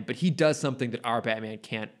Batman, but he does something that our Batman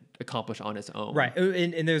can't accomplish on his own. Right.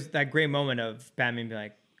 And there's that great moment of Batman being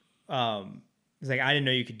like, it's like, I didn't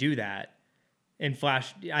know you could do that. And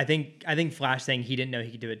Flash, I think Flash saying he didn't know he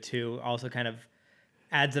could do it too also kind of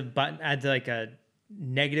adds like a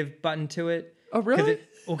negative button to it. Oh, really?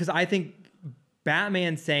 Because I think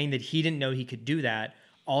Batman saying that he didn't know he could do that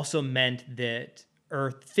also meant that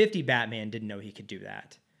Earth 50 Batman didn't know he could do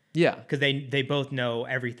that. Yeah. Because they both know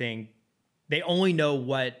everything. They only know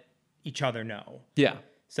what each other know. Yeah.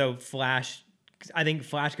 So I think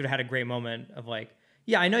Flash could have had a great moment of like,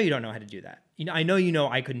 yeah, I know you don't know how to do that. I know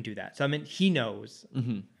I couldn't do that. So I mean, he knows,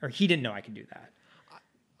 or he didn't know I could do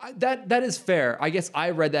that. That is fair. I guess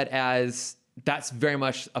I read that as that's very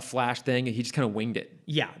much a Flash thing, and he just kind of winged it.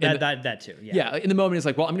 Yeah, that too. Yeah. Yeah, in the moment, he's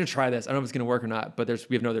like, well, I'm going to try this. I don't know if it's going to work or not, but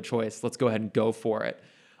we have no other choice. Let's go ahead and go for it.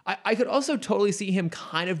 I could also totally see him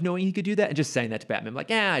kind of knowing he could do that and just saying that to Batman.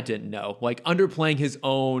 Like, I didn't know. Like, underplaying his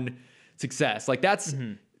own success. Like, that's...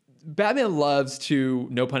 Batman loves to,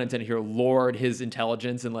 no pun intended here, lord his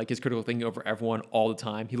intelligence and like his critical thinking over everyone all the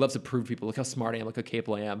time. He loves to prove to people, look how smart I am, look how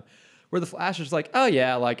capable I am. Where the Flash is like, oh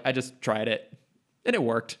yeah, like I just tried it and it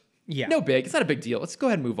worked. Yeah. No big. It's not a big deal. Let's go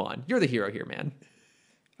ahead and move on. You're the hero here, man.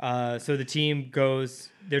 So the team goes,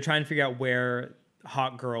 they're trying to figure out where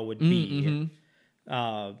Hawk Girl would be.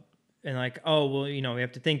 And like, oh, well, we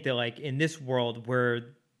have to think that like in this world we're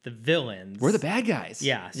the villains. We're the bad guys.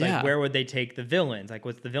 Yeah. So like, where would they take the villains? Like,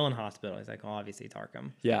 what's the villain hospital? He's like, oh, obviously it's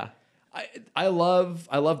Arkham. Yeah. I love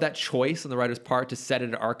that choice on the writer's part to set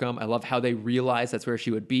it at Arkham. I love how they realize that's where she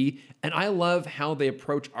would be. And I love how they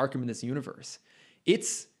approach Arkham in this universe.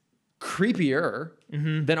 It's creepier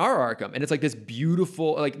than our Arkham. And it's like this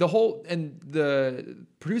beautiful, like and the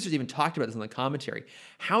producers even talked about this in the commentary.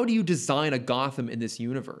 How do you design a Gotham in this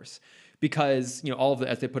universe? Because, all of the,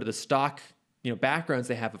 as they put it, the stock backgrounds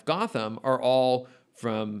they have of Gotham are all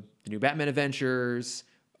from the New Batman Adventures,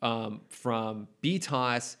 from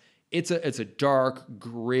BTOS. It's a dark,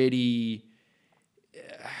 gritty,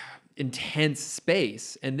 intense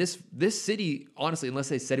space. And this city, honestly, unless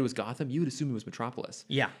they said it was Gotham, you would assume it was Metropolis.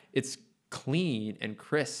 Yeah. It's clean and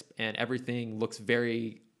crisp, and everything looks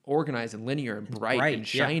very organized and linear and bright and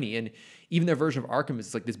shiny. Yeah. And even their version of Arkham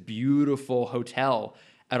is like this beautiful hotel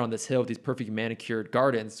out on this hill with these perfectly manicured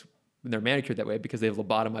gardens. And they're manicured that way because they've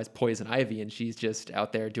lobotomized Poison Ivy and she's just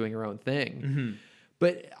out there doing her own thing.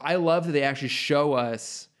 But I love that they actually show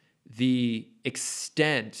us the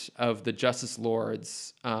extent of the Justice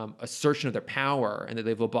Lord's assertion of their power and that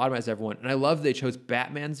they've lobotomized everyone. And I love they chose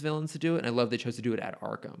Batman's villains to do it, and I love they chose to do it at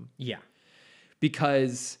Arkham. Yeah.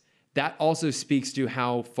 Because that also speaks to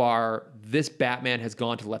how far this Batman has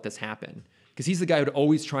gone to let this happen. Because he's the guy who'd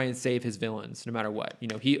always try and save his villains, no matter what.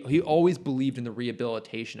 He always believed in the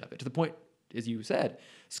rehabilitation of it. To the point, as you said,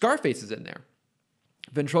 Scarface is in there.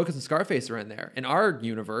 Ventriloquist and Scarface are in there. In our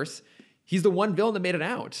universe, he's the one villain that made it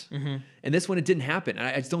out. And this one, it didn't happen. And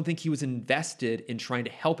I just don't think he was invested in trying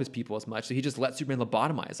to help his people as much. So he just let Superman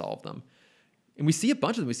lobotomize all of them. And we see a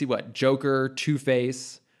bunch of them. We see what? Joker,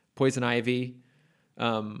 Two-Face, Poison Ivy.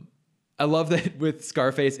 I love that with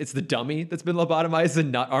Scarface, it's the dummy that's been lobotomized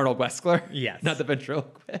and not Arnold Westler. Yes. Not the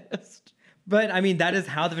ventriloquist. But, I mean, that is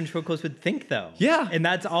how the ventriloquist would think, though. Yeah. And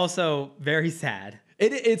that's also very sad.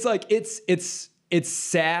 It's like, it's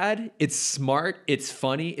sad, it's smart, it's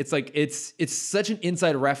funny. It's like, it's such an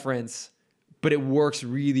inside reference, but it works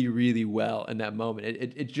really, really well in that moment.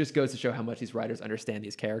 It just goes to show how much these writers understand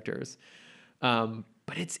these characters. But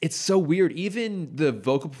it's so weird. Even the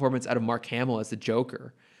vocal performance out of Mark Hamill as the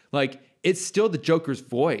Joker, like, it's still the Joker's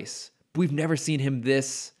voice, but we've never seen him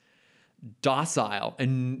this docile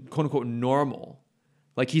and quote unquote normal.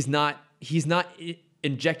 Like, he's not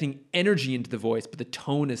injecting energy into the voice, but the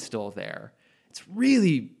tone is still there. It's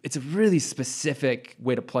a really specific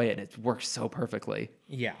way to play it, and it works so perfectly.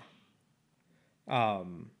 Yeah. So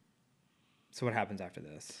what happens after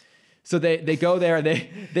this? So they go there and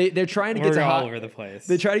they're trying to get to all over the place.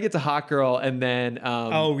 They try to get to Hawk Girl, and then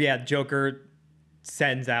Joker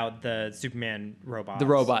sends out the Superman robots. The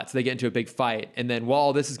robots. They get into a big fight, and then while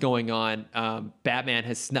all this is going on, Batman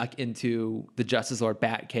has snuck into the Justice Lord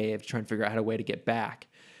Batcave to try and figure out a way to get back.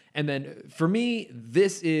 And then for me,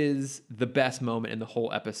 this is the best moment in the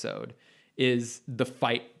whole episode, is the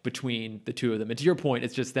fight between the two of them. And to your point,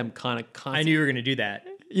 it's just them kind of constantly... I knew you were going to do that.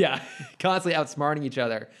 Yeah, constantly outsmarting each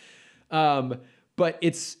other. But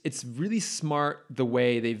it's really smart the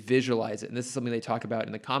way they visualize it. And this is something they talk about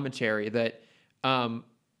in the commentary, that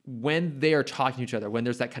when they are talking to each other, when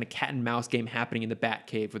there's that kind of cat and mouse game happening in the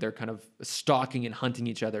Batcave where they're kind of stalking and hunting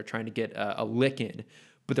each other, trying to get a lick in,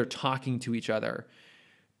 but they're talking to each other.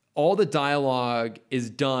 All the dialogue is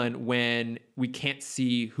done when we can't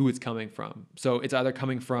see who it's coming from. So it's either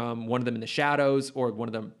coming from one of them in the shadows or one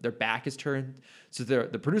of them, their back is turned. So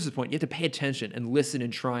the producer's point, you have to pay attention and listen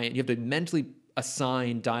and try, and you have to mentally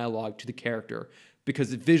assign dialogue to the character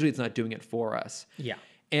because visually it's not doing it for us. Yeah.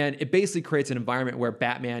 And it basically creates an environment where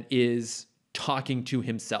Batman is talking to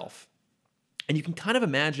himself. And you can kind of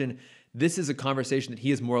imagine this is a conversation that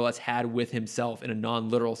he has more or less had with himself in a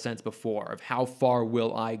non-literal sense before, of how far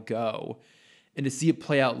will I go? And to see it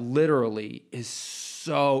play out literally is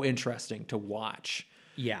so interesting to watch.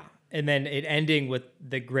 Yeah. And then it ending with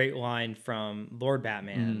the great line from Lord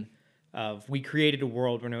Batman of, we created a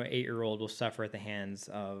world where no 8-year-old will suffer at the hands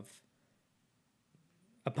of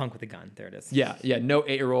a punk with a gun. There it is. Yeah. No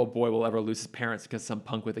 8-year-old boy will ever lose his parents because some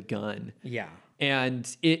punk with a gun. Yeah. And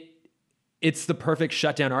it's the perfect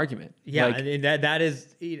shutdown argument. Yeah. Like, and that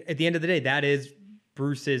is, at the end of the day, that is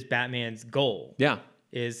Batman's goal. Yeah.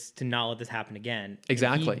 Is to not let this happen again.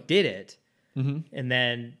 Exactly. And he did it. And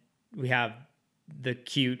then we have the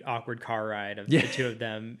cute, awkward car ride of the two of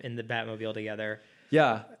them in the Batmobile together.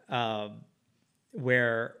 Yeah.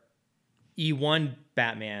 Where E1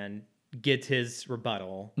 Batman gets his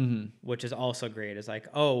rebuttal, which is also great. It's like,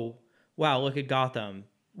 oh, wow, look at Gotham.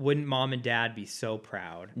 Wouldn't mom and dad be so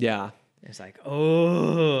proud? Yeah. It's like,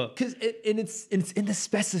 oh. Because it's in the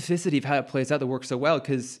specificity of how it plays out that works so well.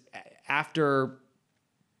 Because after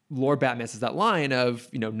Lord Batman says that line of,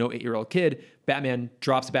 no 8-year-old kid, Batman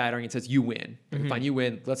drops a battering and says, you win. Fine, you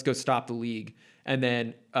win. Let's go stop the League. And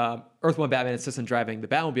then Earth One Batman insists on driving the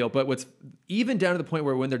Batmobile. But what's even down to the point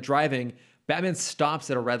where when they're driving, Batman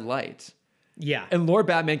stops at a red light. Yeah. And Lord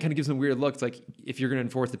Batman kind of gives him weird looks. Like, if you're going to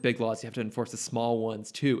enforce the big laws, you have to enforce the small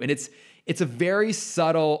ones too. And it's a very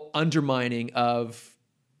subtle undermining of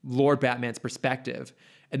Lord Batman's perspective.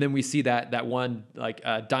 And then we see that one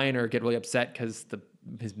diner get really upset because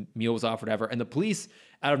his meal was off, or whatever. And the police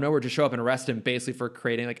out of nowhere just show up and arrest him basically for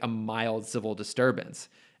creating like a mild civil disturbance.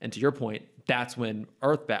 And to your point, that's when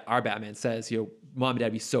our Batman says, mom and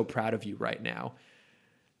dad be so proud of you right now.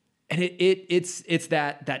 And it's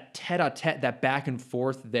that tete-a-tete, that back and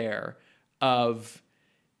forth there of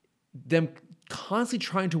them constantly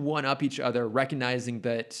trying to one-up each other, recognizing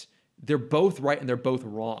that they're both right and they're both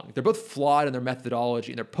wrong. They're both flawed in their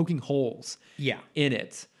methodology and they're poking holes in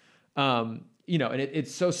it. And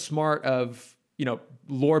it's so smart of,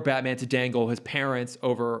 Lord Batman to dangle his parents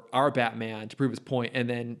over our Batman to prove his point, and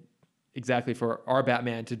then exactly for our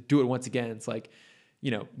Batman to do it once again. It's like,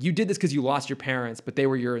 you did this because you lost your parents, but they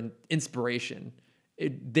were your inspiration.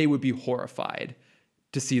 They would be horrified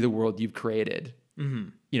to see the world you've created,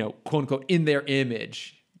 quote unquote, in their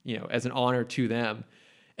image, as an honor to them.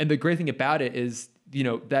 And the great thing about it is,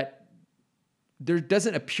 that there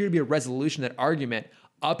doesn't appear to be a resolution to that argument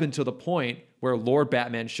up until the point where Lord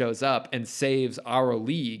Batman shows up and saves our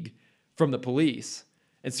League from the police.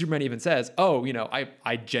 And Superman even says, oh,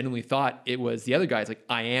 I genuinely thought it was the other guy. It's like,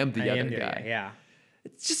 I am the other guy. Yeah.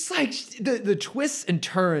 It's just like the twists and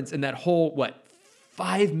turns in that whole,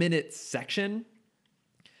 5-minute section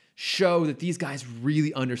show that these guys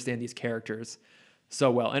really understand these characters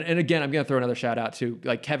so well. And again, I'm going to throw another shout out to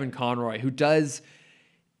Kevin Conroy, who does,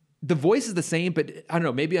 the voice is the same, but I don't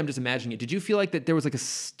know, maybe I'm just imagining it. Did you feel like that there was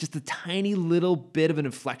just a tiny little bit of an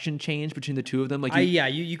inflection change between the two of them?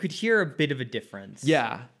 You could hear a bit of a difference.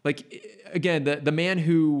 Yeah. Again, the man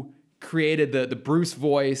who created the Bruce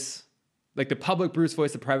voice, the public Bruce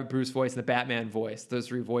voice, the private Bruce voice, and the Batman voice, those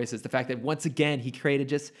three voices, the fact that once again he created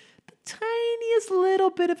just the tiniest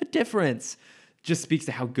little bit of a difference just speaks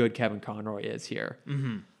to how good Kevin Conroy is here.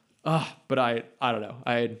 But I don't know.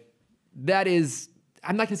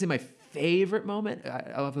 I'm not going to say my favorite moment.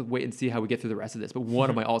 I'll have to wait and see how we get through the rest of this. But one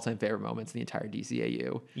of my all-time favorite moments in the entire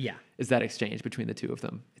DCAU is that exchange between the two of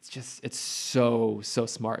them. It's so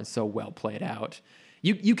smart and so well played out.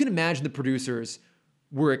 You can imagine the producers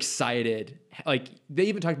were excited. They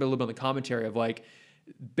even talked about a little bit on the commentary of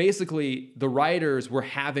basically the writers were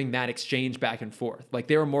having that exchange back and forth.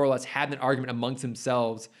 They were more or less having an argument amongst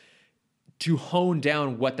themselves to hone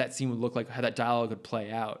down what that scene would look like, how that dialogue would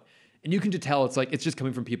play out. And you can just tell it's just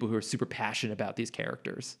coming from people who are super passionate about these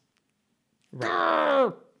characters.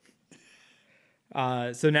 Right.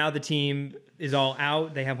 So now the team is all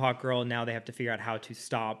out. They have Hawkgirl. Now they have to figure out how to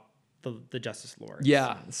stop the Justice Lords.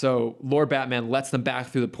 Yeah. So Lord Batman lets them back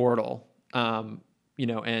through the portal. And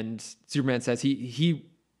Superman says he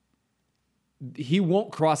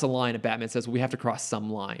won't cross a line. And Batman says, well, we have to cross some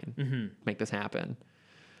line to make this happen.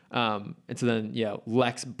 And so then,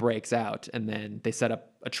 Lex breaks out, and then they set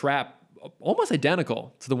up a trap almost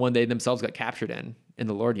identical to the one they themselves got captured in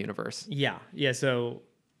the Lord universe. Yeah. So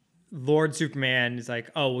Lord Superman is like,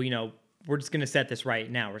 oh, well, we're just going to set this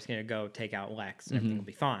right now. We're just going to go take out Lex and everything will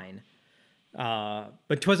be fine.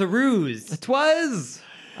 But 'twas a ruse. It was.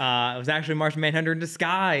 It was actually Martian Manhunter in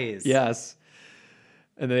disguise. Yes.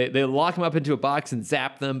 And they lock him up into a box and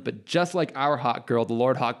zap them. But just like our Hawk Girl, the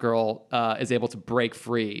Lord Hawk Girl is able to break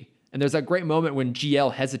free. And there's that great moment when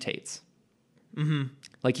GL hesitates. Mm-hmm.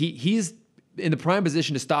 Like he's in the prime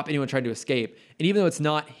position to stop anyone trying to escape. And even though it's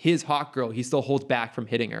not his Hawk Girl, he still holds back from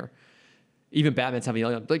hitting her. Even Batman's having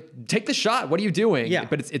yelling, like, take the shot. What are you doing? Yeah.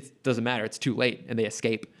 But it doesn't matter. It's too late, and they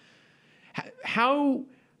escape.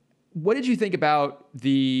 What did you think about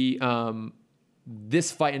the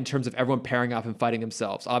this fight in terms of everyone pairing up and fighting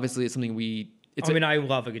themselves? Obviously, it's something I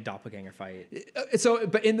love a good doppelganger fight.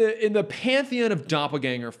 But in the pantheon of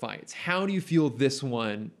doppelganger fights, how do you feel this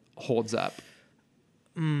one holds up?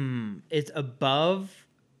 It's above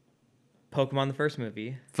Pokemon the first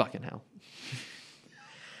movie. Fucking hell.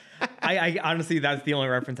 I honestly, that's the only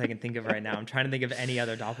reference I can think of right now. I'm trying to think of any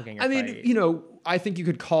other doppelganger fight. I think you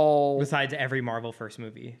could call... Besides every Marvel first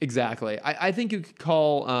movie. Exactly. I think you could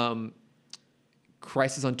call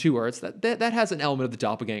Crisis on Two Earths. That has an element of the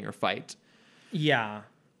doppelganger fight. Yeah.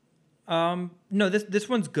 No, this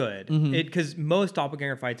one's good. Mm-hmm. Because most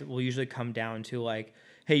doppelganger fights will usually come down to like,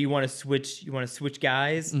 hey, you want to switch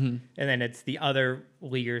guys, Mm-hmm. and then it's the other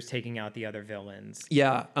leaguers taking out the other villains.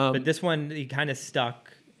 Yeah. But this one, he kind of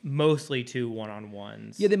stuck mostly to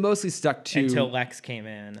one-on-ones. Yeah, they mostly stuck to... Until Lex came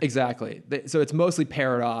in. Exactly. So it's mostly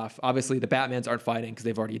paired off. Obviously, the Batmans aren't fighting because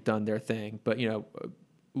they've already done their thing. But,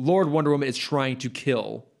 Lord Wonder Woman is trying to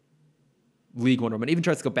kill League Wonder Woman. Even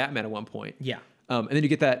tries to kill Batman at one point. Yeah. And then you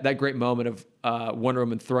get that great moment of Wonder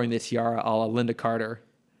Woman throwing the tiara a la Linda Carter.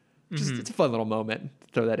 It's a fun little moment.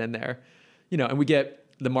 Throw that in there. And we get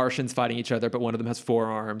the Martians fighting each other, but one of them has 4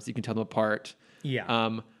 arms. You can tell them apart.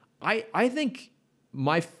 Yeah. I think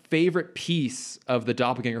my favorite piece of the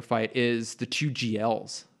doppelganger fight is the 2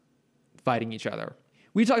 GLs fighting each other.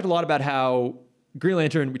 We talked a lot about how Green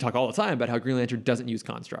Lantern, we talk all the time about how Green Lantern doesn't use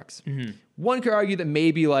constructs. Mm-hmm. One could argue that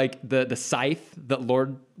maybe like the scythe that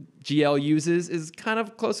Lord GL uses is kind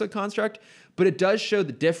of close to a construct, but it does show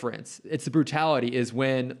the difference. It's the brutality is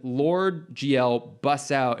when Lord GL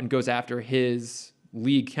busts out and goes after his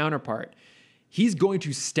League counterpart, he's going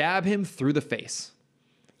to stab him through the face.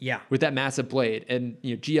 Yeah. With that massive blade. And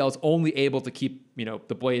GL is only able to keep,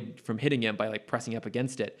 the blade from hitting him by like pressing up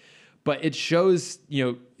against it. But it shows,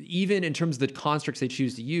 even in terms of the constructs they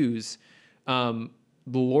choose to use, the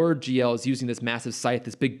Lord GL is using this massive scythe,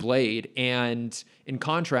 this big blade. And in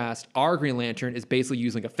contrast, our Green Lantern is basically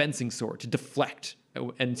using a fencing sword to deflect.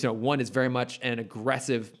 And so one is very much an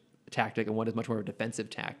aggressive tactic and one is much more of a defensive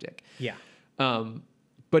tactic. Yeah.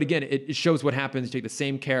 But again, it shows what happens. You take the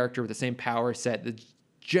same character with the same power set,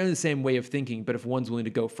 generally the same way of thinking, but if one's willing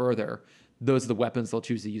to go further, those are the weapons they'll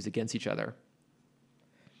choose to use against each other.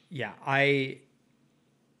 Yeah, I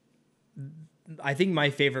think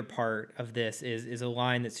my favorite part of this is a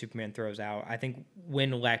line that Superman throws out. I think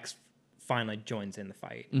when Lex finally joins in the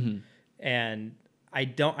fight. Mm-hmm. And I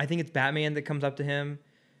think it's Batman that comes up to him.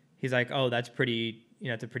 He's like, "Oh, that's pretty,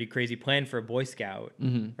 it's a pretty crazy plan for a Boy Scout,"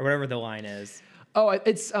 or whatever the line is. Oh,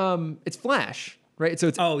 it's Flash. Right, so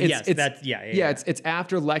it's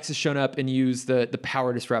after Lex has shown up and used the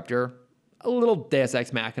power disruptor, a little Deus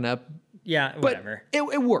Ex Machina. Yeah, whatever.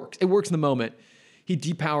 But it works. It works in the moment. He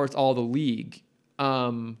depowers all the League,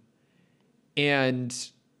 and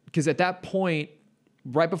because at that point,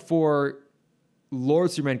 right before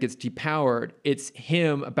Lord Superman gets depowered, it's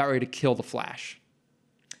him about ready to kill the Flash.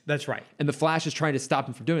 That's right. And the Flash is trying to stop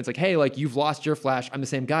him from doing it. It's like, hey, like you've lost your Flash. I'm the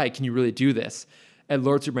same guy. Can you really do this? And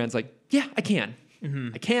Lord Superman's like, yeah, I can. Mm-hmm.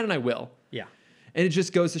 I can and I will. Yeah. And it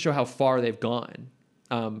just goes to show how far they've gone.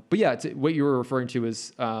 But yeah, what you were referring to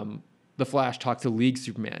is the Flash talks to League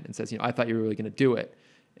Superman and says, I thought you were really going to do it.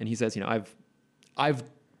 And he says, I've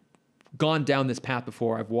gone down this path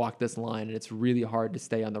before. I've walked this line, and it's really hard to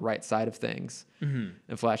stay on the right side of things. Mm-hmm.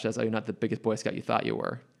 And Flash says, oh, you're not the biggest Boy Scout you thought you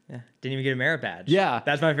were. Yeah. Didn't even get a merit badge. Yeah.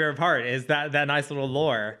 That's my favorite part is that nice little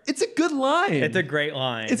lore. It's a good line. It's a great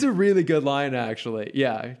line. It's a really good line, actually.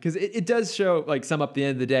 Yeah. Because it does show, like, sum up the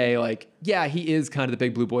end of the day, like, yeah, he is kind of the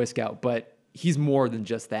big blue Boy Scout, but he's more than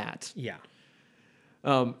just that. Yeah.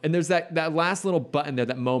 And there's that last little button there,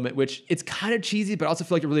 that moment, which it's kind of cheesy, but I also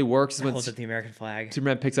feel like it really works. Holds up the American flag.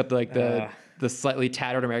 Superman picks up the slightly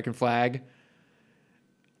tattered American flag.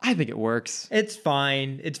 I think it works. It's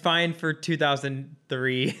fine. It's fine for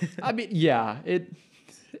 2003. I mean, yeah,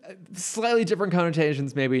 slightly different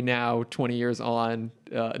connotations maybe now, 20 years on,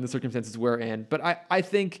 in the circumstances we're in. But I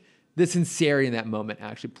think the sincerity in that moment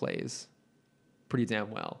actually plays pretty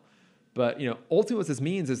damn well. But, ultimately what this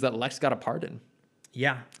means is that Lex got a pardon.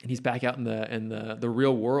 Yeah. And he's back out in the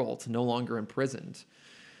real world, no longer imprisoned.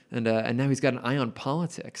 And now he's got an eye on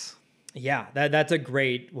politics. Yeah, that's a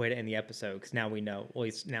great way to end the episode, because now we know, at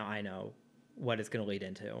least now I know what it's going to lead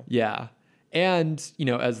into. Yeah. And,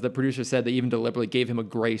 as the producer said, they even deliberately gave him a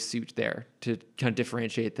gray suit there to kind of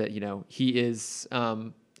differentiate that, he is,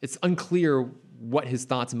 it's unclear what his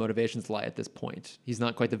thoughts and motivations lie at this point. He's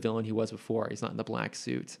not quite the villain he was before. He's not in the black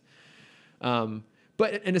suit. But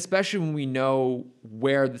especially when we know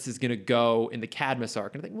where this is going to go in the Cadmus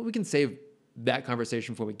arc, and I think, well, we can save that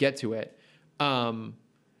conversation before we get to it.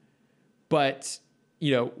 But,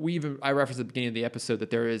 I referenced at the beginning of the episode that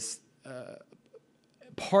there is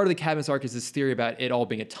part of the Cadmus arc is this theory about it all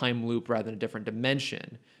being a time loop rather than a different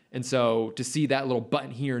dimension. And so to see that little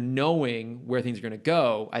button here, knowing where things are going to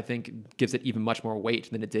go, I think gives it even much more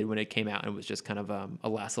weight than it did when it came out and it was just kind of a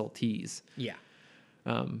last little tease. Yeah.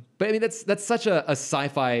 But I mean, that's such a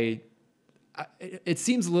sci-fi. It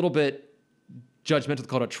seems a little bit judgmental to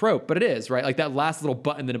call it a trope, but it is, right? Like that last little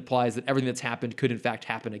button that implies that everything that's happened could in fact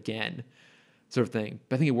happen again, sort of thing.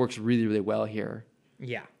 But I think it works really, really well here.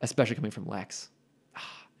 Yeah. Especially coming from Lex.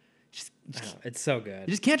 It's so good.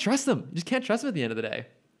 You just can't trust them. You just can't trust them at the end of the day.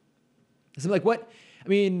 So like what? I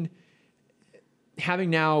mean, having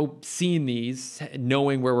now seen these,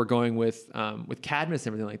 knowing where we're going with Cadmus and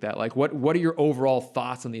everything like that, like what are your overall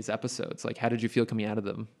thoughts on these episodes? Like, how did you feel coming out of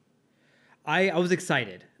them? I was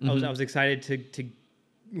excited. Mm-hmm. I was excited to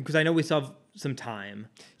because I know we still have some time.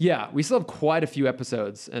 Yeah, we still have quite a few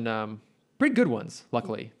episodes and pretty good ones,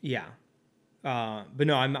 luckily. Yeah, but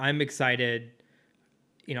no, I'm excited.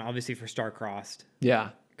 Obviously for Star-Crossed.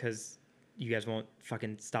 Yeah, because you guys won't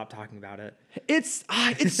fucking stop talking about it. It's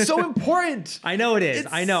so important. I know it is.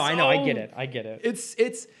 I know. I get it.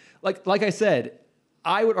 It's like I said,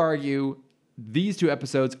 I would argue these two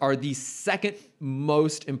episodes are the second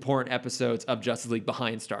most important episodes of Justice League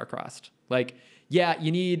behind Star-Crossed. Like, yeah,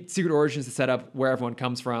 you need Secret Origins to set up where everyone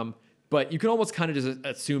comes from, but you can almost kind of just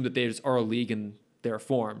assume that they just are a league and they're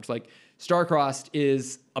formed. Like, Star-Crossed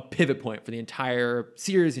is a pivot point for the entire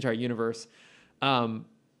series, the entire universe.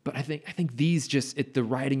 But I think these the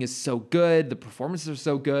writing is so good, the performances are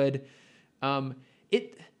so good.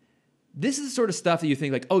 This is the sort of stuff that you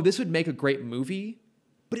think like, oh, this would make a great movie,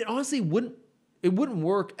 but it honestly wouldn't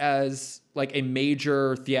work as like a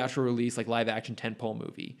major theatrical release, like live action tentpole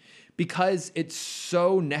movie, because it's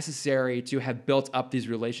so necessary to have built up these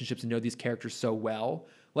relationships and know these characters so well.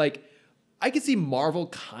 Like, I could see Marvel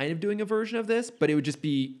kind of doing a version of this, but it would just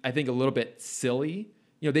be, I think, a little bit silly.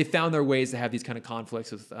 They found their ways to have these kind of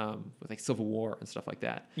conflicts with like Civil War and stuff like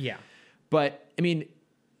that. Yeah. But I mean,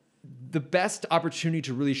 the best opportunity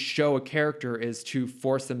to really show a character is to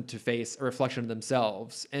force them to face a reflection of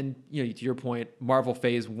themselves. And, to your point, Marvel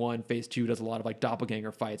Phase 1, Phase 2 does a lot of like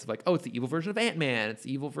doppelganger fights of like, oh, it's the evil version of Ant-Man. It's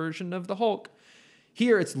the evil version of the Hulk.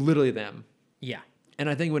 Here, it's literally them. Yeah. And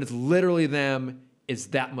I think when it's literally them, it's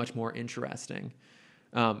that much more interesting.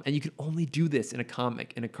 And you can only do this in a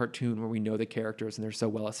comic, in a cartoon where we know the characters and they're so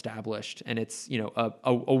well established. And it's,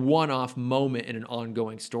 a one-off moment in an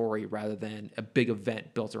ongoing story rather than a big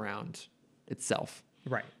event built around itself.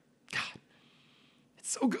 Right. God,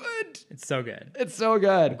 it's so good. It's so good. It's so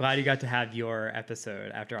good. I'm glad you got to have your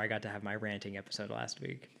episode after I got to have my ranting episode last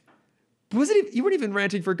week. You weren't even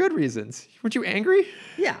ranting for good reasons. Weren't you angry?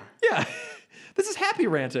 Yeah. Yeah. This is happy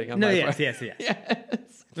ranting. Yes.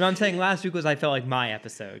 What I'm saying last week was I felt like my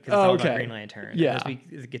episode because it's all about Green Lantern. Yeah. This week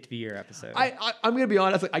is get to be your episode. I'm going to be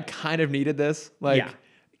honest. Like, I kind of needed this.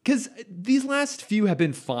 Because these last few have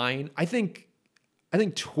been fine. I think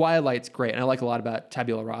Twilight's great, and I like a lot about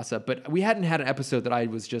Tabula Rasa, but we hadn't had an episode that I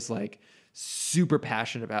was just like super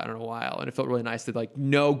passionate about in a while, and it felt really nice to like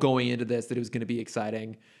know going into this that it was going to be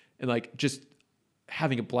exciting, and like just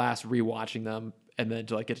having a blast rewatching them, and then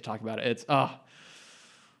to like get to talk about it.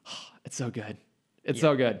 It's so good. It's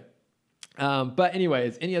so good. But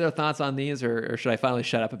anyways, any other thoughts on these, or should I finally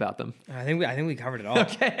shut up about them? I think we covered it all.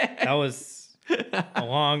 Okay. That was a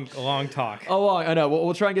long talk. I know.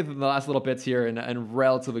 We'll try and get to the last little bits here in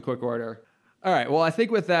relatively quick order. All right. Well, I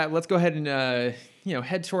think with that, let's go ahead and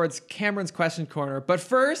head towards Cameron's question corner. But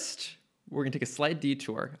first, we're gonna take a slight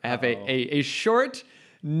detour. I have a short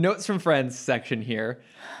notes from friends section here.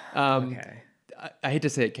 Okay. I hate to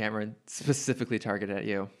say it, Cameron, specifically targeted at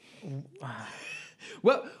you.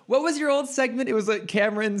 What was your old segment? It was like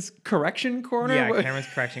Cameron's correction corner? Yeah, Cameron's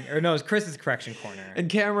correction. Or no, it was Chris's correction corner. And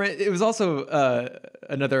Cameron, it was also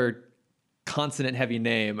another consonant heavy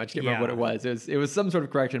name. I just can't remember what Yeah. it was. It was some sort of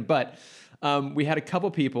correction, but we had a couple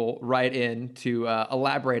people write in to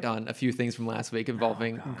elaborate on a few things from last week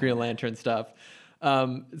involving Green Lantern stuff.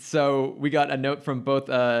 So we got a note from both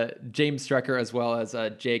James Strecker as well as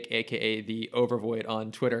Jake, aka the Overvoid,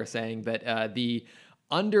 on Twitter, saying that the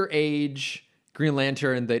underage Green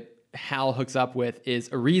Lantern that Hal hooks up with is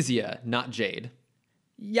Arisia, not Jade.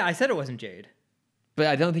 Yeah, I said it wasn't Jade. But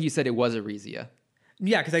I don't think you said it was Arisia.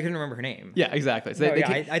 Yeah, because I couldn't remember her name. Yeah, exactly. So No,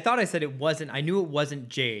 yeah, I thought I said it wasn't. I knew it wasn't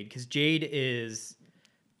Jade because Jade is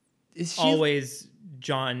is she always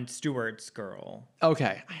John Stewart's girl.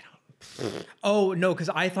 okay? I don't. Oh no, because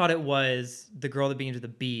I thought it was the girl that begins with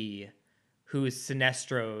a B, who is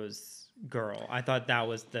Sinestro's girl. I thought that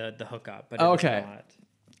was the hookup, but it was Okay. not.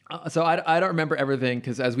 So I don't remember everything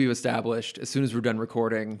because, as we've established, as soon as we're done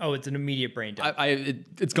recording, Oh, it's an immediate brain dump.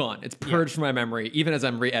 it's gone. It's purged from my memory. Even as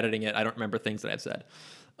I'm re-editing it, I don't remember things that I've said.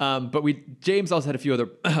 But James also had a few other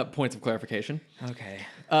points of clarification. Okay.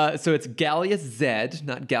 So it's Gallius Zed,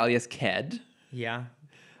 not Gallius Ked. Yeah.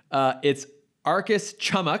 It's Arcus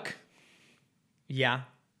Chumuk. Yeah.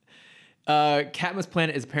 Katma's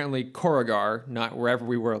planet is apparently Korrigar, not wherever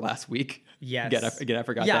we were last week. Yes. Again, I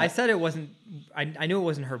forgot Yeah, that. I said it wasn't. I knew it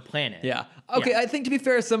wasn't her planet. Yeah. Okay, Yeah. I think to be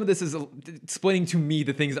fair, some of this is explaining to me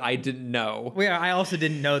the things I didn't know. Well, I also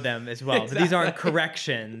didn't know them as well. But these aren't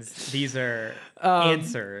corrections. These are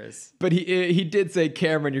answers. But he did say,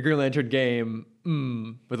 Cameron, your Green Lantern game,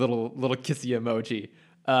 with a little kissy emoji.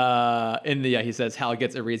 He says, Hal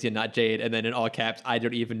gets Arisia, not Jade. And then in all caps, I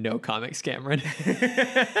don't even know comics, Cameron.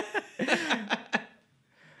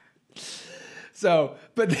 So,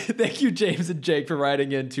 but thank you, James and Jake, for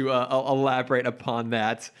writing in to elaborate upon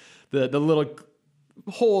that. The little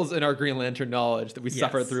holes in our Green Lantern knowledge that we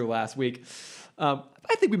suffered through last week.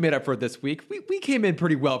 I think we made up for it this week. We came in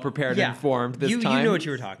pretty well prepared and informed this time. You know what you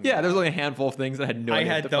were talking about. Yeah, there's only a handful of things that I had no I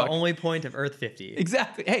idea. had what the fuck. only point of Earth 50.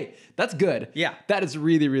 Exactly. Hey, that's good. Yeah. That is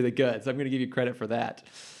really, really good. So I'm going to give you credit for that.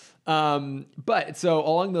 But so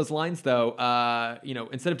along those lines, though,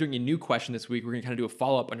 instead of doing a new question this week, we're going to kind of do a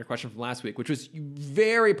follow up on your question from last week, which was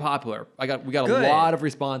very popular. We got Good. a lot of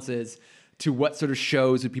responses to what sort of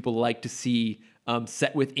shows would people like to see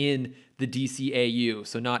set within the DCAU.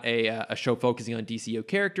 So not a show focusing on DCAU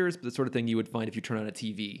characters, but the sort of thing you would find if you turn on a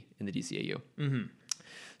TV in the DCAU. Mm-hmm.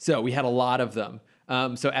 So we had a lot of them.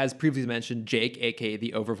 So as previously mentioned, Jake, aka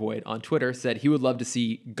the Overvoid, on Twitter said he would love to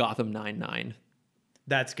see Gotham 99.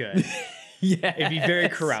 That's good. Yeah, It'd be very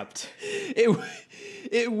corrupt.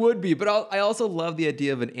 It would be, but I also love the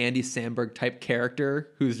idea of an Andy Samberg type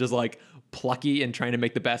character who's just like plucky and trying to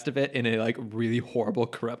make the best of it in a like really horrible,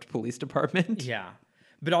 corrupt police department. Yeah.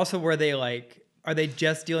 But also are they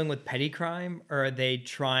just dealing with petty crime, or are they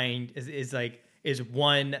trying is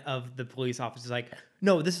one of the police officers like,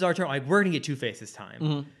 no, this is our turn. Like, we're gonna get Two-Face this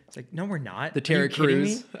time. It's like, no, we're not. The Are Terry you kidding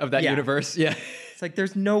Crews me? of that Yeah. universe. Yeah. It's like,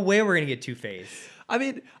 there's no way we're gonna get Two-Face. I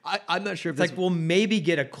mean, I'm not sure if It's like, we'll maybe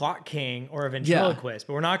get a Clock King or a ventriloquist,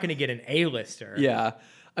 but we're not gonna get an A-lister. Yeah.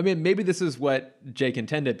 I mean, maybe this is what Jake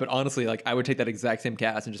intended, but honestly, like, I would take that exact same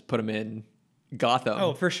cast and just put them in Gotham.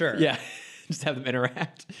 Oh, for sure. Yeah. Just have them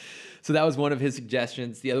interact. So that was one of his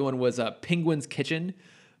suggestions. The other one was Penguin's Kitchen.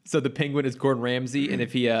 So the penguin is Gordon Ramsay, and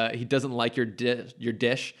if he doesn't like your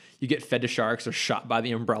dish, you get fed to sharks or shot by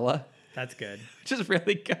the umbrella, That's good. which is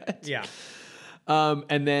really good. Yeah.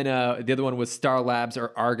 And then the other one was Star Labs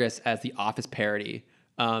or Argus as the Office parody.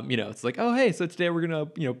 It's like, oh, hey, so today we're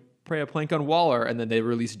going to, play a plank on Waller, and then they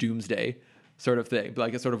release Doomsday sort of thing,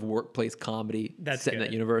 like a sort of workplace comedy set in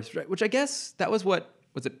that universe, right? Which I guess that was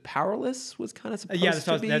was it Powerless was kind of supposed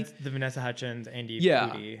to be? That's the Vanessa Hudgens, Andy Yeah,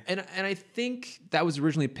 Pudi. and I think that was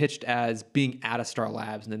originally pitched as being at a Star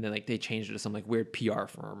Labs, and then they changed it to some like weird PR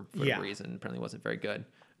firm for a reason. Apparently, it wasn't very good.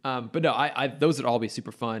 But no, I those would all be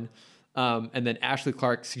super fun. And then Ashley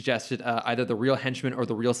Clark suggested either the Real Henchmen or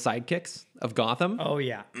the Real Sidekicks of Gotham. Oh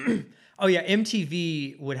yeah. Oh yeah.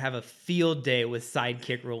 MTV would have a field day with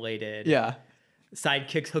sidekick related. Yeah.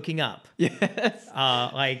 Sidekicks hooking up. Yes.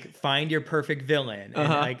 Like find your perfect villain and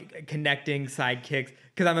like connecting sidekicks.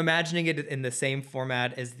 Because I'm imagining it in the same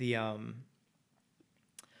format as the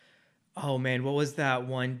oh man, what was that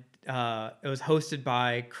one? It was hosted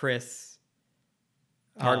by Chris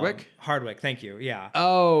Hardwick? Hardwick, thank you. Yeah.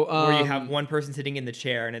 Oh, where you have one person sitting in the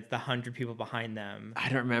chair and it's the 100 people behind them. I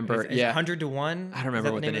don't remember. Is it 100 to 1? I don't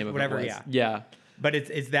remember what the name of whatever, it was. yeah. Yeah. But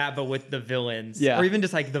it's that, but with the villains. Yeah. Or even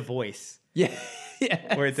just like The Voice. Yeah.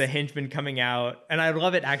 Yeah. Where it's a henchman coming out. And I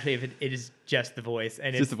love it actually if it is just The Voice.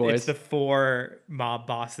 And Just The Voice. It's the 4 mob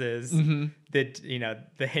bosses that,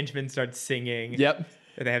 the henchman starts singing. Yep.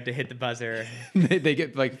 Or they have to hit the buzzer. They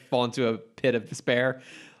get fall into a pit of despair.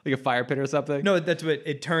 like a fire pit or something. No, that's what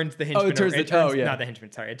it turns the henchman. Oh, it turns it the turns, yeah. not the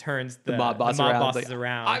henchman. Sorry, it turns the mob boss the mob around. bosses It's like,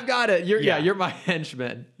 around. I've got it. You're Yeah. you're my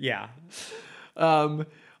henchman. Yeah,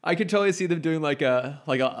 I could totally see them doing like a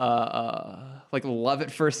like Love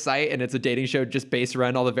at First Sight, and it's a dating show just based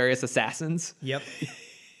around all the various assassins. yep.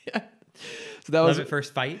 So that Love was at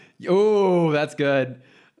first fight. oh, that's good.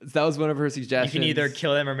 That was one of her You suggestions. can either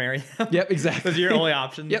kill them or marry them. Yep, exactly. Those are your only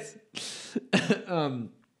options. Yep.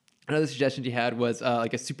 Another suggestion she had was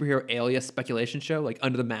like a superhero alias speculation show, like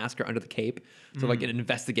Under the Mask or Under the Cape. So like an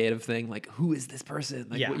investigative thing, like who is this person?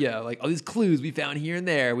 Like Yeah. like all these clues we found here and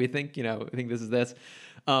there. We think we think this is this.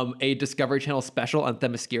 A Discovery Channel special on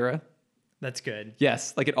Themyscira. That's good.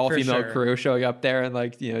 Yes, like an all-female sure. crew showing up there and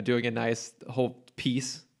like doing a nice whole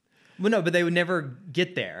piece. Well, no, but they would never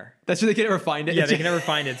get there. That's why they can never find it. Yeah, they can never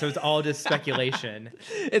find it, so it's all just speculation.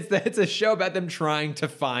 It's a show about them trying to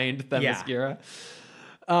find Themyscira.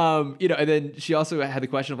 Yeah. And then she also had the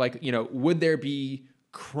question of like, would there be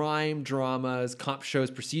crime dramas, cop shows,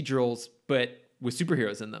 procedurals, but with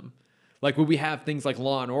superheroes in them? Like, would we have things like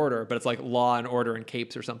Law and Order, but it's like Law and Order and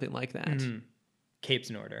Capes or something like that? Capes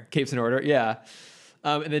in order. Capes in Order, yeah.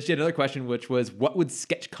 And then she had another question, which was, what would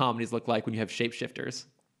sketch comedies look like when you have shapeshifters?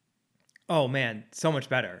 Oh man, so much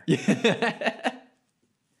better.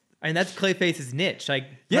 I mean, that's Clayface's niche. Like,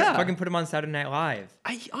 Yeah. fucking put him on Saturday Night Live.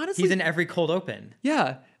 I honestly, He's in every cold open.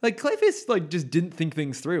 yeah, like Clayface like just didn't think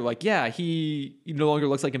things through. Like, yeah, he no longer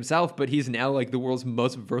looks like himself, but he's now like the world's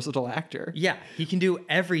most versatile actor. Yeah, he can do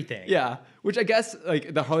everything. Yeah, which I guess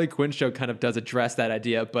like the Harley Quinn show kind of does address that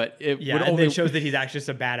idea, but it Yeah, would and only it shows that he's actually just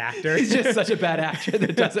a bad actor. he's just such a bad actor that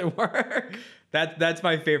it doesn't work. That's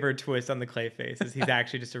my favorite twist on the Clayface is he's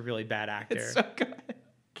actually just a really bad actor. It's so good.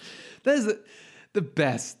 That is the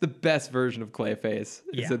best version of Clayface is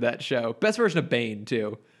Yeah. in that show. Best version of Bane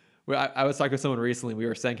too. Where I was talking with someone recently. We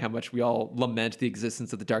were saying how much we all lament the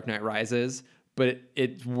existence of The Dark Knight Rises, but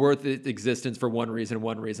it's worth its existence for one reason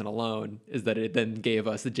alone, is that it then gave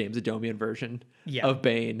us the James Adomian version Yeah. of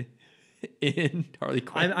Bane in Harley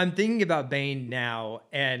Quinn. I'm thinking about Bane now,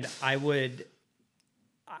 and I would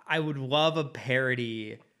love a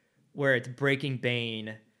parody where it's Breaking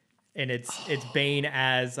Bane, and it's Bane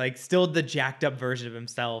as like still the jacked up version of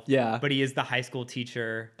himself. Yeah. but he is the high school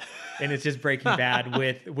teacher, and it's just Breaking Bad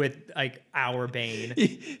with like our Bane.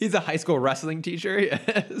 He's a high school wrestling teacher.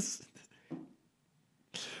 Yes.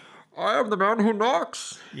 I am the man who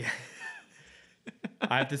knocks. Yeah,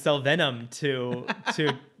 I have to sell venom to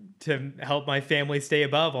help my family stay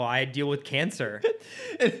above while I deal with cancer.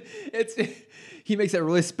 He makes that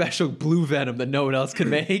really special blue venom that no one else can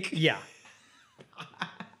make. Yeah.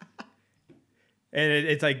 And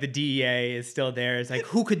it's like the DEA is still there. It's like,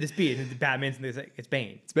 who could this be? And the Batman's and it's like, it's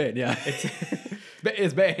Bane. It's Bane, yeah. It's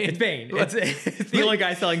It's Bane. it's Bane. It's the only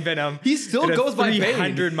guy selling venom. He still in a goes by Bane.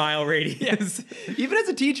 300-mile radius. Even as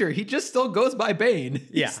a teacher, he just still goes by Bane.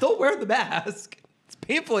 Yeah. He's still wearing the mask. It's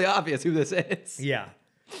painfully obvious who this is. Yeah.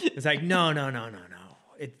 It's like, no.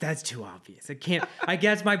 That's too obvious. It can't. I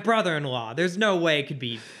guess my brother-in-law. There's no way it could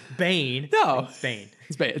be Bane. No. It's Bane.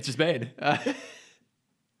 It's Bane. It's just Bane.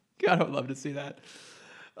 God, I would love to see that.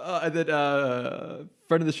 And then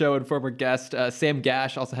friend of the show and former guest, Sam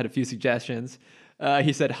Gash, also had a few suggestions.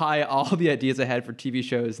 He said, hi, all the ideas I had for TV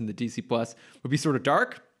shows in the DC Plus would be sort of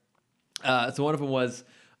dark. So one of them was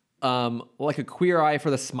like a Queer Eye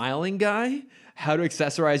for the Smiling Guy, how to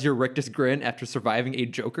accessorize your rictus grin after surviving a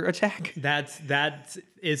Joker attack. That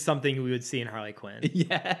is something we would see in Harley Quinn.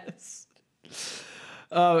 Yes.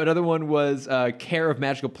 Another one was care of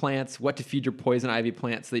magical plants, what to feed your poison ivy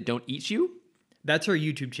plants so they don't eat you. That's her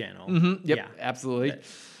YouTube channel. Yep, Yeah. absolutely.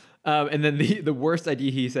 And then the worst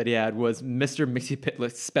idea he said he had was Mr. Mixie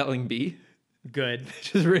Pitless Spelling Bee, Good.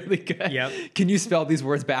 which is really good. Yep. Can you spell these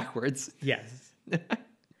words backwards? Yes. Well,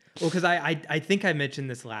 because I think I mentioned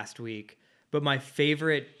this last week, but my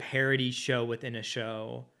favorite parody show within a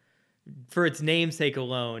show, for its namesake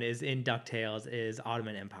alone, is in DuckTales, is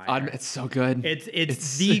Ottoman Empire. It's so good.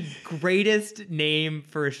 It's the greatest name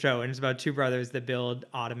for a show, and it's about two brothers that build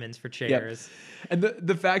ottomans for chairs. And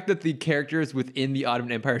the fact that the characters within the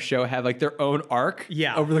Ottoman Empire show have like their own arc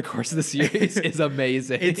over the course of the series is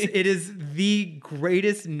amazing. It is the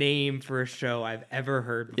greatest name for a show I've ever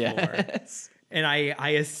heard before. Yes. And I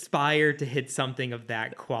aspire to hit something of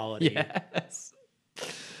that quality. Yes.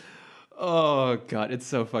 Oh God, it's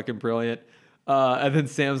so fucking brilliant. And then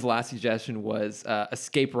Sam's last suggestion was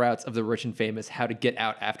escape routes of the rich and famous, how to get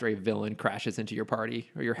out after a villain crashes into your party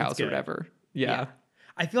or your house or good. whatever. Yeah.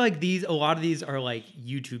 I feel like a lot of these are like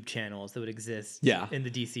YouTube channels that would exist Yeah. in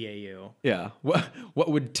the DCAU. Yeah. What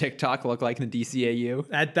would TikTok look like in the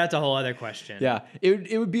DCAU? That's a whole other question. Yeah.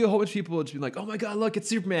 It would be a whole bunch of people just be like, oh my God, look, it's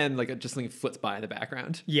Superman. Like just something flits by in the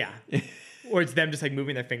background. Yeah. Or it's them just like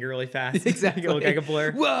moving their finger really fast. Exactly. It look like a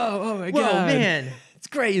blur. Whoa, oh my Whoa, God. man. It's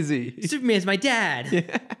crazy. Superman's my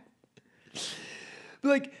dad. But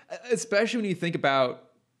like, especially when you think about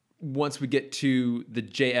once we get to the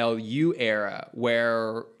JLU era,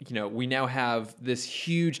 where, you know, we now have this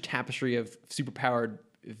huge tapestry of superpowered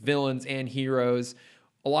villains and heroes,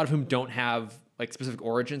 a lot of whom don't have like specific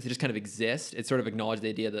origins. They just kind of exist. It sort of acknowledges the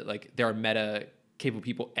idea that like there are meta capable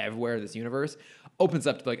people everywhere in this universe. Opens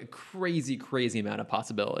up to like a crazy, crazy amount of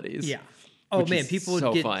possibilities. Yeah. Oh which man, is people would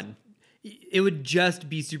so get fun. It would just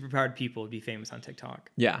be superpowered people would be famous on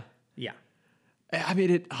TikTok. Yeah. Yeah. I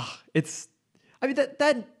mean,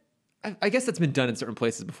 I guess that's been done in certain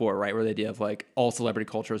places before, right? Where the idea of like all celebrity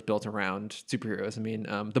culture is built around superheroes. I mean,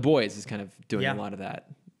 The Boys is kind of doing a lot of that.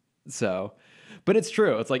 So, but it's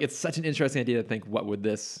true. It's like, it's such an interesting idea to think, what would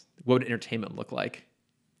entertainment look like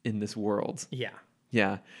in this world? Yeah.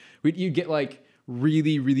 Yeah. You get like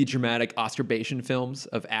really, really dramatic Oscar-bation films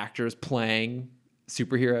of actors playing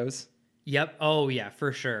superheroes. Yep. Oh yeah,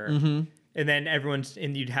 for sure. Mm-hmm. And then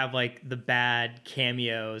you'd have like the bad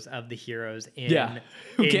cameos of the heroes in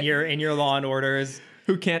your Law and Orders.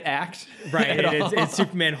 Who can't act. Right. And it's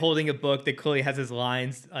Superman holding a book that clearly has his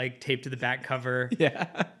lines like taped to the back cover. Yeah.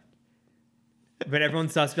 But everyone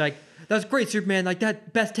starts to be like, "That's great, Superman. Like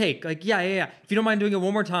that, best take. Like, yeah. If you don't mind doing it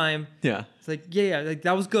one more time." Yeah. It's like, yeah. Like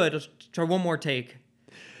that was good. Let's try one more take.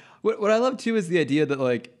 What I love too is the idea that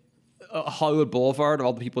like a Hollywood Boulevard of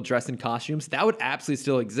all the people dressed in costumes, that would absolutely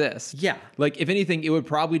still exist. Yeah. Like if anything, it would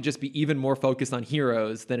probably just be even more focused on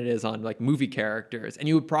heroes than it is on like movie characters. And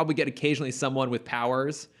you would probably get occasionally someone with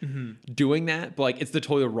powers doing that, but like it's the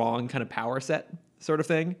totally wrong kind of power set sort of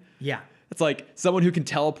thing. Yeah. It's like someone who can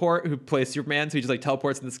teleport, who plays Superman, so he just like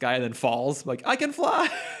teleports in the sky and then falls. Like, I can fly.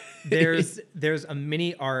 There's a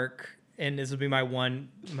mini arc, and this will be my one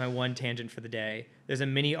tangent for the day. There's a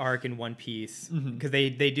mini arc in One Piece because they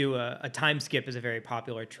do a time skip is a very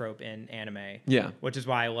popular trope in anime. Yeah. Which is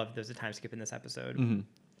why I love there's a time skip in this episode.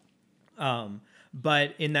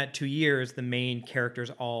 But in that 2 years, the main characters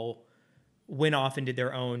all went off and did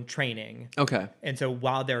their own training. Okay. And so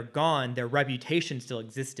while they're gone, their reputation still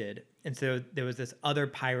existed. And so there was this other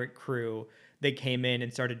pirate crew that came in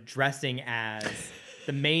and started dressing as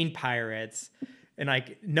the main pirates. And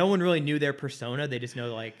like no one really knew their persona. They just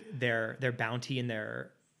know like their bounty and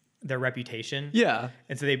their reputation. Yeah.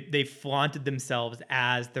 And so they flaunted themselves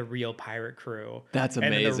as the real pirate crew. That's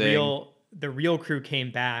amazing. amazing. And the real crew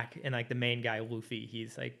came back, and like the main guy, Luffy,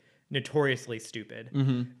 he's like notoriously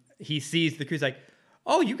stupid. He sees the crew's like,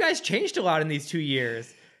 "Oh, you guys changed a lot in these 2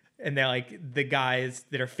 years." And they're like, the guys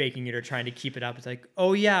that are faking it are trying to keep it up. It's like,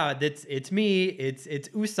 "Oh yeah, it's me. It's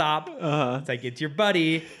Usopp. It's like, it's your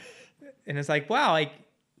buddy." And it's like, "Wow, like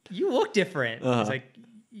you look different." It's like,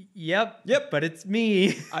 Yep. But it's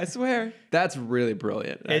me. I swear. That's really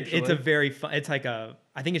brilliant. It's a very fun. It's like I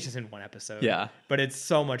think it's just in one episode. Yeah. But it's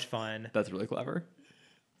so much fun. That's really clever.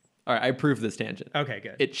 All right, I approve this tangent. Okay,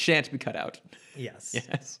 good. It shan't be cut out. Yes.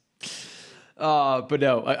 Yes. But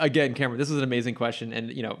no, again, Cameron, this was an amazing question.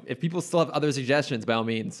 And, you know, if people still have other suggestions, by all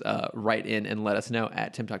means, write in and let us know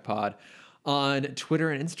at TimTalkPod on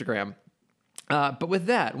Twitter and Instagram. But with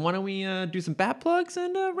that, why don't we do some bat plugs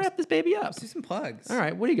and wrap this baby up? Let's do some plugs. All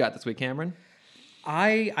right, what do you got this week, Cameron?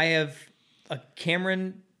 I have a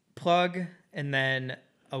Cameron plug and then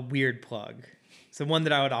a weird plug. So one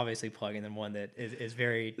that I would obviously plug, and then one that is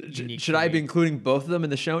very unique. Should I be including both of them in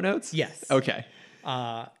the show notes? Yes. Okay.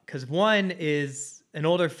 Because one is an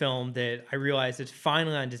older film that I realized it's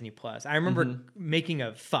finally on Disney Plus. I remember making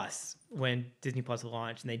a fuss when Disney Plus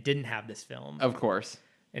launched, and they didn't have this film. Of course.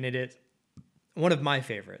 And it is one of my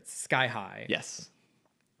favorites, Sky High. Yes.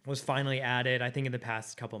 Was finally added, I think, in the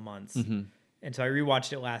past couple months. And so I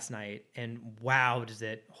rewatched it last night, and wow, does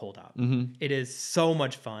it hold up. It is so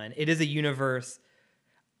much fun. It is a universe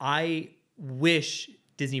I wish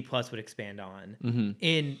Disney Plus would expand on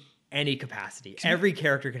in any capacity. Every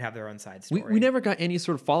character could have their own side story. We never got any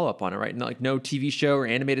sort of follow-up on it, right? Like no TV show or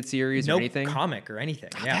animated series or anything? No comic or anything,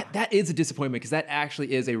 yeah. That is a disappointment because that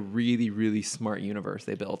actually is a really, really smart universe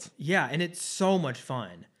they built. Yeah, and it's so much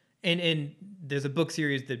fun. And there's a book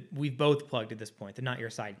series that we've both plugged at this point, the Not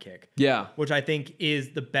Your Sidekick. Yeah. Which I think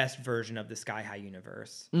is the best version of the Sky High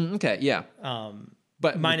universe. Okay, yeah.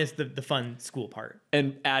 But minus the fun school part.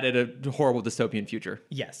 And added a horrible dystopian future.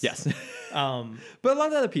 Yes. Yes. But a lot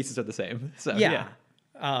of the other pieces are the same. So yeah.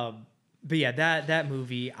 But yeah, that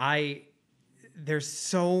movie, there's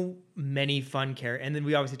so many fun characters. And then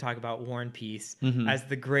we obviously talk about War and Peace as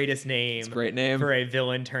the greatest name, great name for a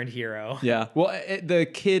villain turned hero. Yeah. Well, the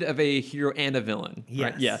kid of a hero and a villain.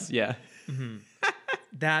 Right? Yes. Yeah.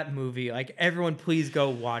 That movie, like, everyone please go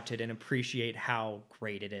watch it and appreciate how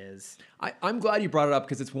great it is. I'm glad you brought it up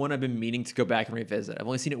because it's one I've been meaning to go back and revisit. I've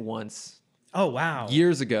only seen it once Oh, wow.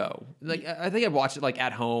 years ago. Like I think I watched it like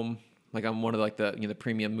at home, like on one of like the the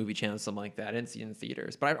premium movie channels, something like that. I didn't see it in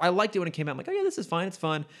theaters, but I liked it when it came out. I'm like, oh yeah, this is fine, it's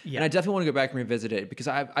fun, Yeah. and I definitely want to go back and revisit it because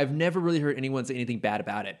I've never really heard anyone say anything bad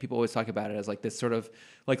about it. People always talk about it as like this sort of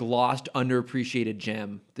like lost, underappreciated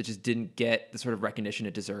gem that just didn't get the sort of recognition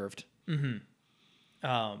it deserved.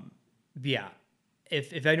 Yeah.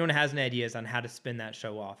 If anyone has any ideas on how to spin that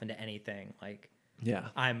show off into anything, like, Yeah.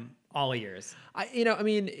 I'm all ears. I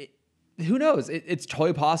mean, who knows? It's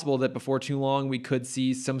totally possible that before too long we could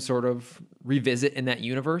see some sort of revisit in that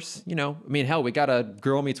universe. I mean, hell, we got a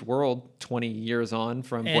Girl Meets World 20 years on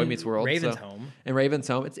from Boy And Meets World, Raven's Home. and Raven's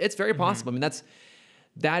Home. It's very possible. I mean,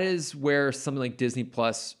 that is where something like Disney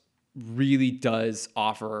Plus really does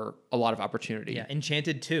offer a lot of opportunity. Yeah.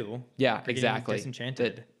 Enchanted 2. Yeah, Beginning of exactly.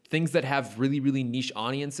 Disenchanted. That things that have really, really niche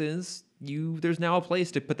audiences, there's now a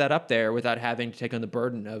place to put that up there without having to take on the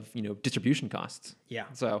burden of distribution costs. Yeah.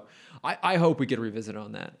 So I hope we get a revisit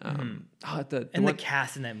on that. The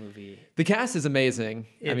cast in that movie. The cast is amazing.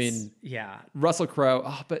 I mean, yeah. Russell Crowe.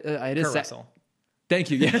 Oh, but it is Kurt Russell. Thank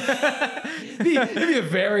you. Yeah. It'd be a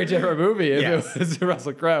very different movie if Yes. it was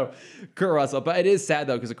Russell Crowe, Kurt Russell. But it is sad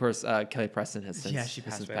though, because of course Kelly Preston has since, she has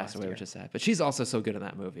passed since away passed last away, year. which is sad. But she's also so good in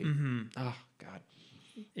that movie. Oh God.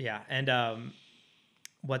 Yeah. And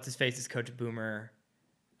what's his face is Coach Boomer.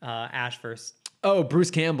 Ash first. Oh,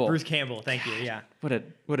 Bruce Campbell. Bruce Campbell. Thank you. Yeah.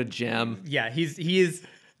 What a gem. Yeah. He is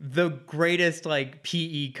the greatest like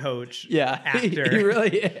PE coach. Yeah, Actor. he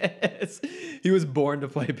really is. He was born to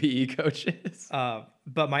play PE coaches.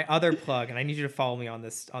 But my other plug, and I need you to follow me on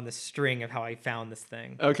this string of how I found this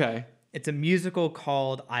thing. Okay. It's a musical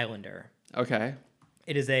called Islander. Okay.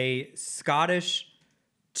 It is a Scottish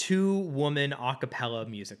 2-woman a cappella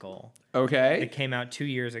musical. Okay. It came out 2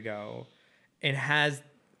 years ago and has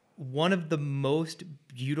one of the most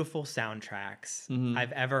beautiful soundtracks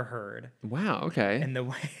I've ever heard. Wow. Okay. And the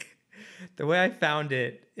way I found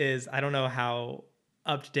it is, I don't know how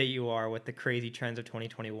up to date you are with the crazy trends of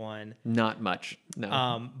 2021. Not much.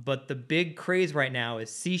 No. But the big craze right now is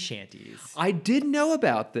sea shanties. I did know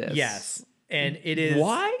about this. Yes. And it is.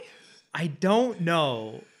 Why? I don't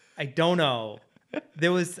know.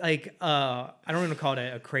 There was like, I don't even call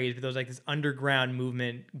it a craze, but there was like this underground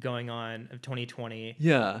movement going on of 2020.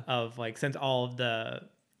 Yeah. Of like, since all of the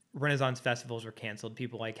Renaissance festivals were canceled,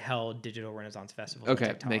 people like held digital Renaissance festivals. on Okay.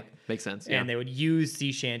 TikTok. Makes sense. Yeah. And they would use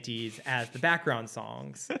sea shanties as the background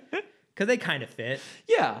songs because they kind of fit.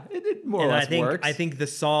 Yeah. It more or And less works. I think the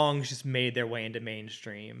songs just made their way into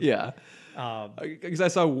mainstream. Yeah. Because I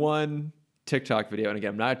saw one TikTok video, and again,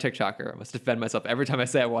 I'm not a TikToker. I must defend myself every time I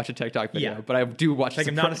say I watch a TikTok video, Yeah. but I do watch. Like,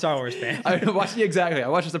 I'm not a Star Wars fan. I watch exactly. I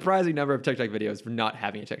watch a surprising number of TikTok videos for not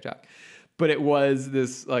having a TikTok. But it was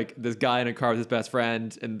this guy in a car with his best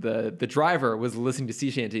friend, and the driver was listening to sea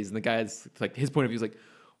shanties, and the guy's like, his point of view is like,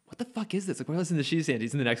 what the fuck is this? Like, we're listening to sea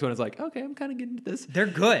shanties, and the next one is like, okay, I'm kind of getting into this. They're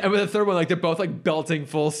good. And with the third one, like they're both like belting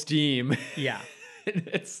full steam. Yeah. And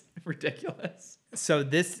it's ridiculous. So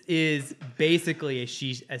this is basically a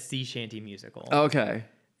sea shanty musical. Okay.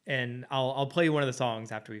 And I'll play you one of the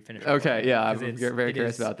songs after we finish. Okay. Yeah, I'm 'Cause very it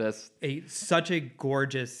curious is about this. Such a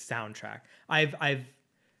gorgeous soundtrack. I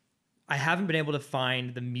haven't been able to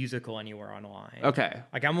find the musical anywhere online. Okay.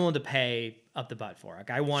 Like, I'm willing to pay up the butt for it.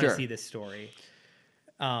 Like, I want to Sure. see this story.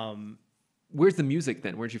 Where's the music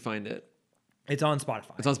then? Where'd you find it? It's on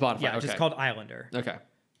Spotify. It's on Spotify, Yeah, it's just okay. called Islander. Okay.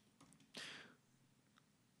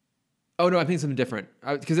 Oh no, I think something different.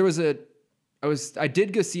 Because I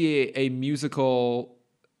did go see a musical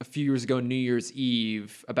a few years ago, New Year's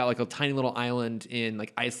Eve, about like a tiny little island in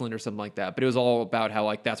like Iceland or something like that. But it was all about how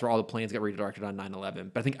like that's where all the planes got redirected on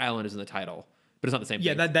 9/11. But I think Island is in the title, but it's not the same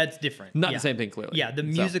Yeah, thing. that's different. Not Yeah. the same thing, clearly. Yeah, the So,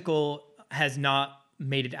 musical has not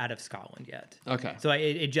made it out of Scotland yet. Okay. So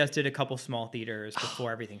it just did a couple small theaters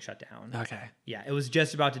before everything shut down. Okay. Yeah, it was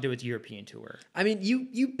just about to do its European tour. I mean,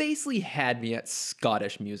 you basically had me at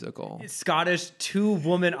Scottish musical. Scottish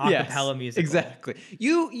 2-woman a Yes, cappella musical. Exactly.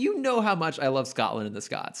 You know how much I love Scotland and the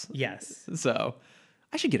Scots. Yes. So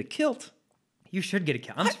I should get a kilt. You should get a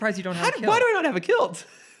kilt. I'm surprised you don't have a kilt. Why do I not have a kilt?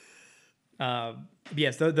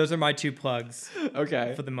 Yes, those are my 2 plugs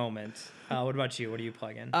Okay. for the moment. What about you? What are you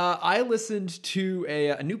plugging? I listened to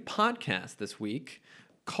a new podcast this week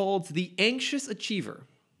called The Anxious Achiever.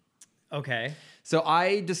 Okay. So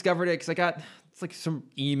I discovered it because I got it's like some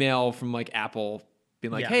email from like Apple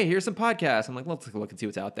being like, Yeah. hey, here's some podcasts. I'm like, let's take a look and see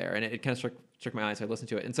what's out there. And it kind of struck my eye, so I listened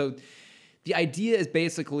to it. And so the idea is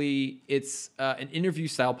basically it's an interview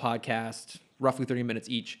style podcast, roughly 30 minutes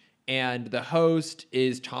each. And the host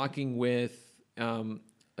is talking with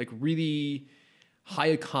like really high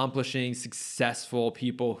accomplishing, successful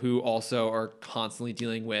people who also are constantly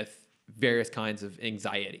dealing with various kinds of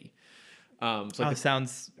anxiety. So like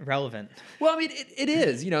Sounds relevant. well, I mean, it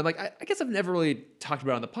is, you know, like I guess I've never really talked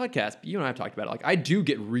about it on the podcast, but you and I have talked about it. Like I do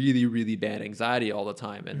get really, really bad anxiety all the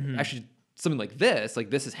time. And actually something like this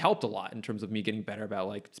has helped a lot in terms of me getting better about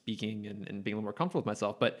like speaking and being a little more comfortable with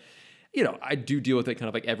myself. But, you know, I do deal with it kind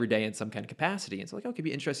of like every day in some kind of capacity. And so like, oh, it could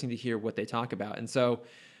be interesting to hear what they talk about. And so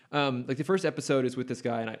like the first episode is with this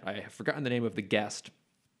guy, and I have forgotten the name of the guest,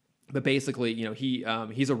 but basically, you know,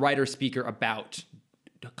 he's a writer speaker about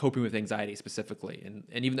coping with anxiety specifically,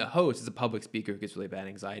 and even the host is a public speaker who gets really bad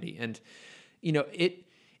anxiety. And you know, it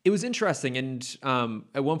was interesting. And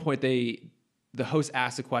at one point the host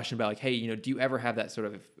asked a question about like, hey, you know, do you ever have that sort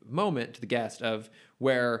of moment to the guest of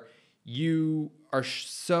where you are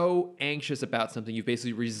so anxious about something, you've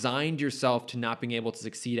basically resigned yourself to not being able to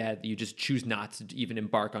succeed at it, that you just choose not to even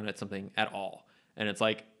embark on it, something at all. And it's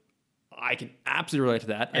like, I can absolutely relate to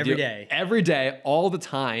that. Every day, all the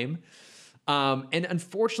time. And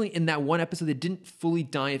unfortunately, in that one episode, they didn't fully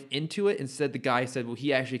dive into it. Instead, the guy said, well,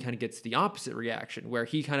 he actually kind of gets the opposite reaction, where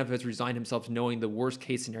he kind of has resigned himself to knowing the worst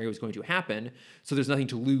case scenario is going to happen. So there's nothing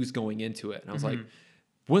to lose going into it. And I was like,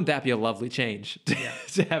 wouldn't that be a lovely change to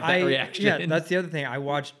have that reaction? Yeah, that's the other thing. I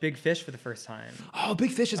watched Big Fish for the first time. Oh,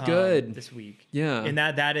 Big Fish is good. This week. Yeah. And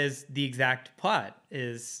that is the exact plot,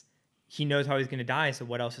 is he knows how he's going to die, so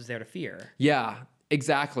what else is there to fear? Yeah,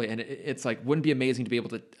 exactly. And it's like, wouldn't it be amazing to be able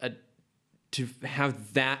to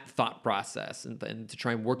have that thought process and to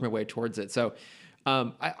try and work my way towards it. So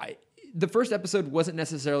the first episode wasn't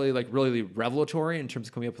necessarily like really revelatory in terms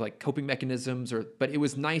of coming up with like coping mechanisms, but it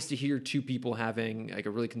was nice to hear two people having like a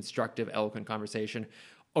really constructive, eloquent conversation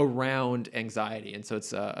around anxiety. And so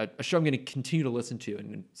it's a show I'm going to continue to listen to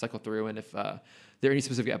and cycle through. And if there are any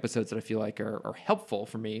specific episodes that I feel like are helpful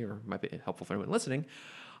for me or might be helpful for anyone listening,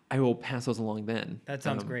 I will pass those along then. That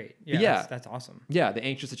sounds great. Yeah, that's awesome. Yeah, The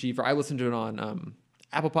Anxious Achiever. I listened to it on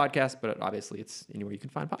Apple Podcasts, but obviously it's anywhere you can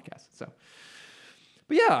find podcasts. So,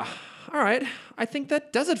 but yeah, all right. I think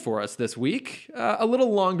that does it for us this week. A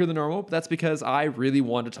little longer than normal, but that's because I really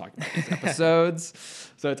wanted to talk about these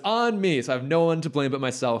episodes. So it's on me. So I have no one to blame but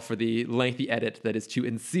myself for the lengthy edit that is to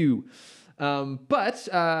ensue. But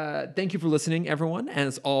thank you for listening, everyone.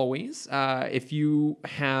 As always, if you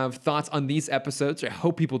have thoughts on these episodes, I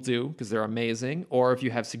hope people do because they're amazing, or if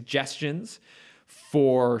you have suggestions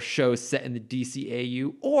for shows set in the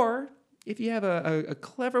DCAU, or if you have a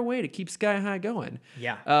clever way to keep Sky High going,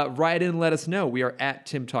 write in and let us know. We are at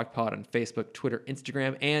Tim Talk Pod on Facebook, Twitter,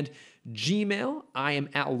 Instagram, and Gmail. I am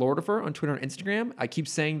at Lordifer on Twitter and Instagram. I keep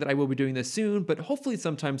saying that I will be doing this soon, but hopefully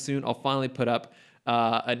sometime soon I'll finally put up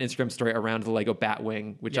an Instagram story around the Lego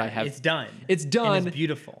Batwing, which I have. It's done. It's done. And it's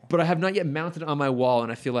beautiful. But I have not yet mounted it on my wall,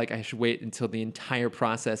 and I feel like I should wait until the entire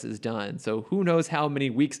process is done. So who knows how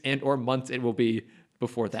many weeks and or months it will be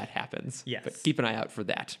before that happens. Yes. But keep an eye out for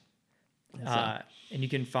that. And you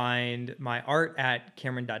can find my art at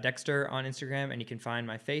Cameron.Dexter on Instagram, and you can find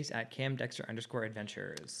my face at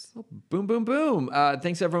CamDexter_adventures. Oh, boom, boom, boom.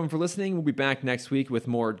 Thanks everyone for listening. We'll be back next week with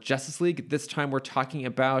more Justice League. This time we're talking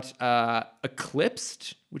about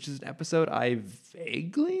Eclipsed, which is an episode I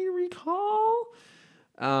vaguely recall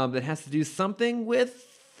that has to do something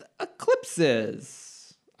with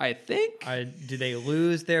eclipses, I think. Do they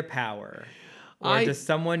lose their power? Or does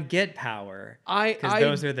someone get power? Because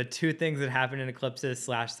those are the two things that happen in eclipses /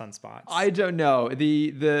 sunspots. I don't know.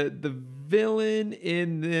 The villain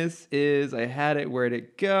in this is, I had it, where'd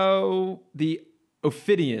it go? The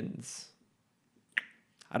Ophidians.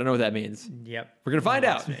 I don't know what that means. Yep. We're going to find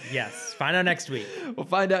out. Yes. Find out next week. We'll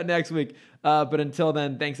find out next week. But until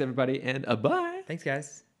then, thanks everybody, and bye. Thanks,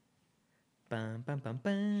 guys. Bum, bum, bum,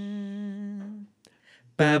 bum.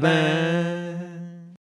 Bye-bye.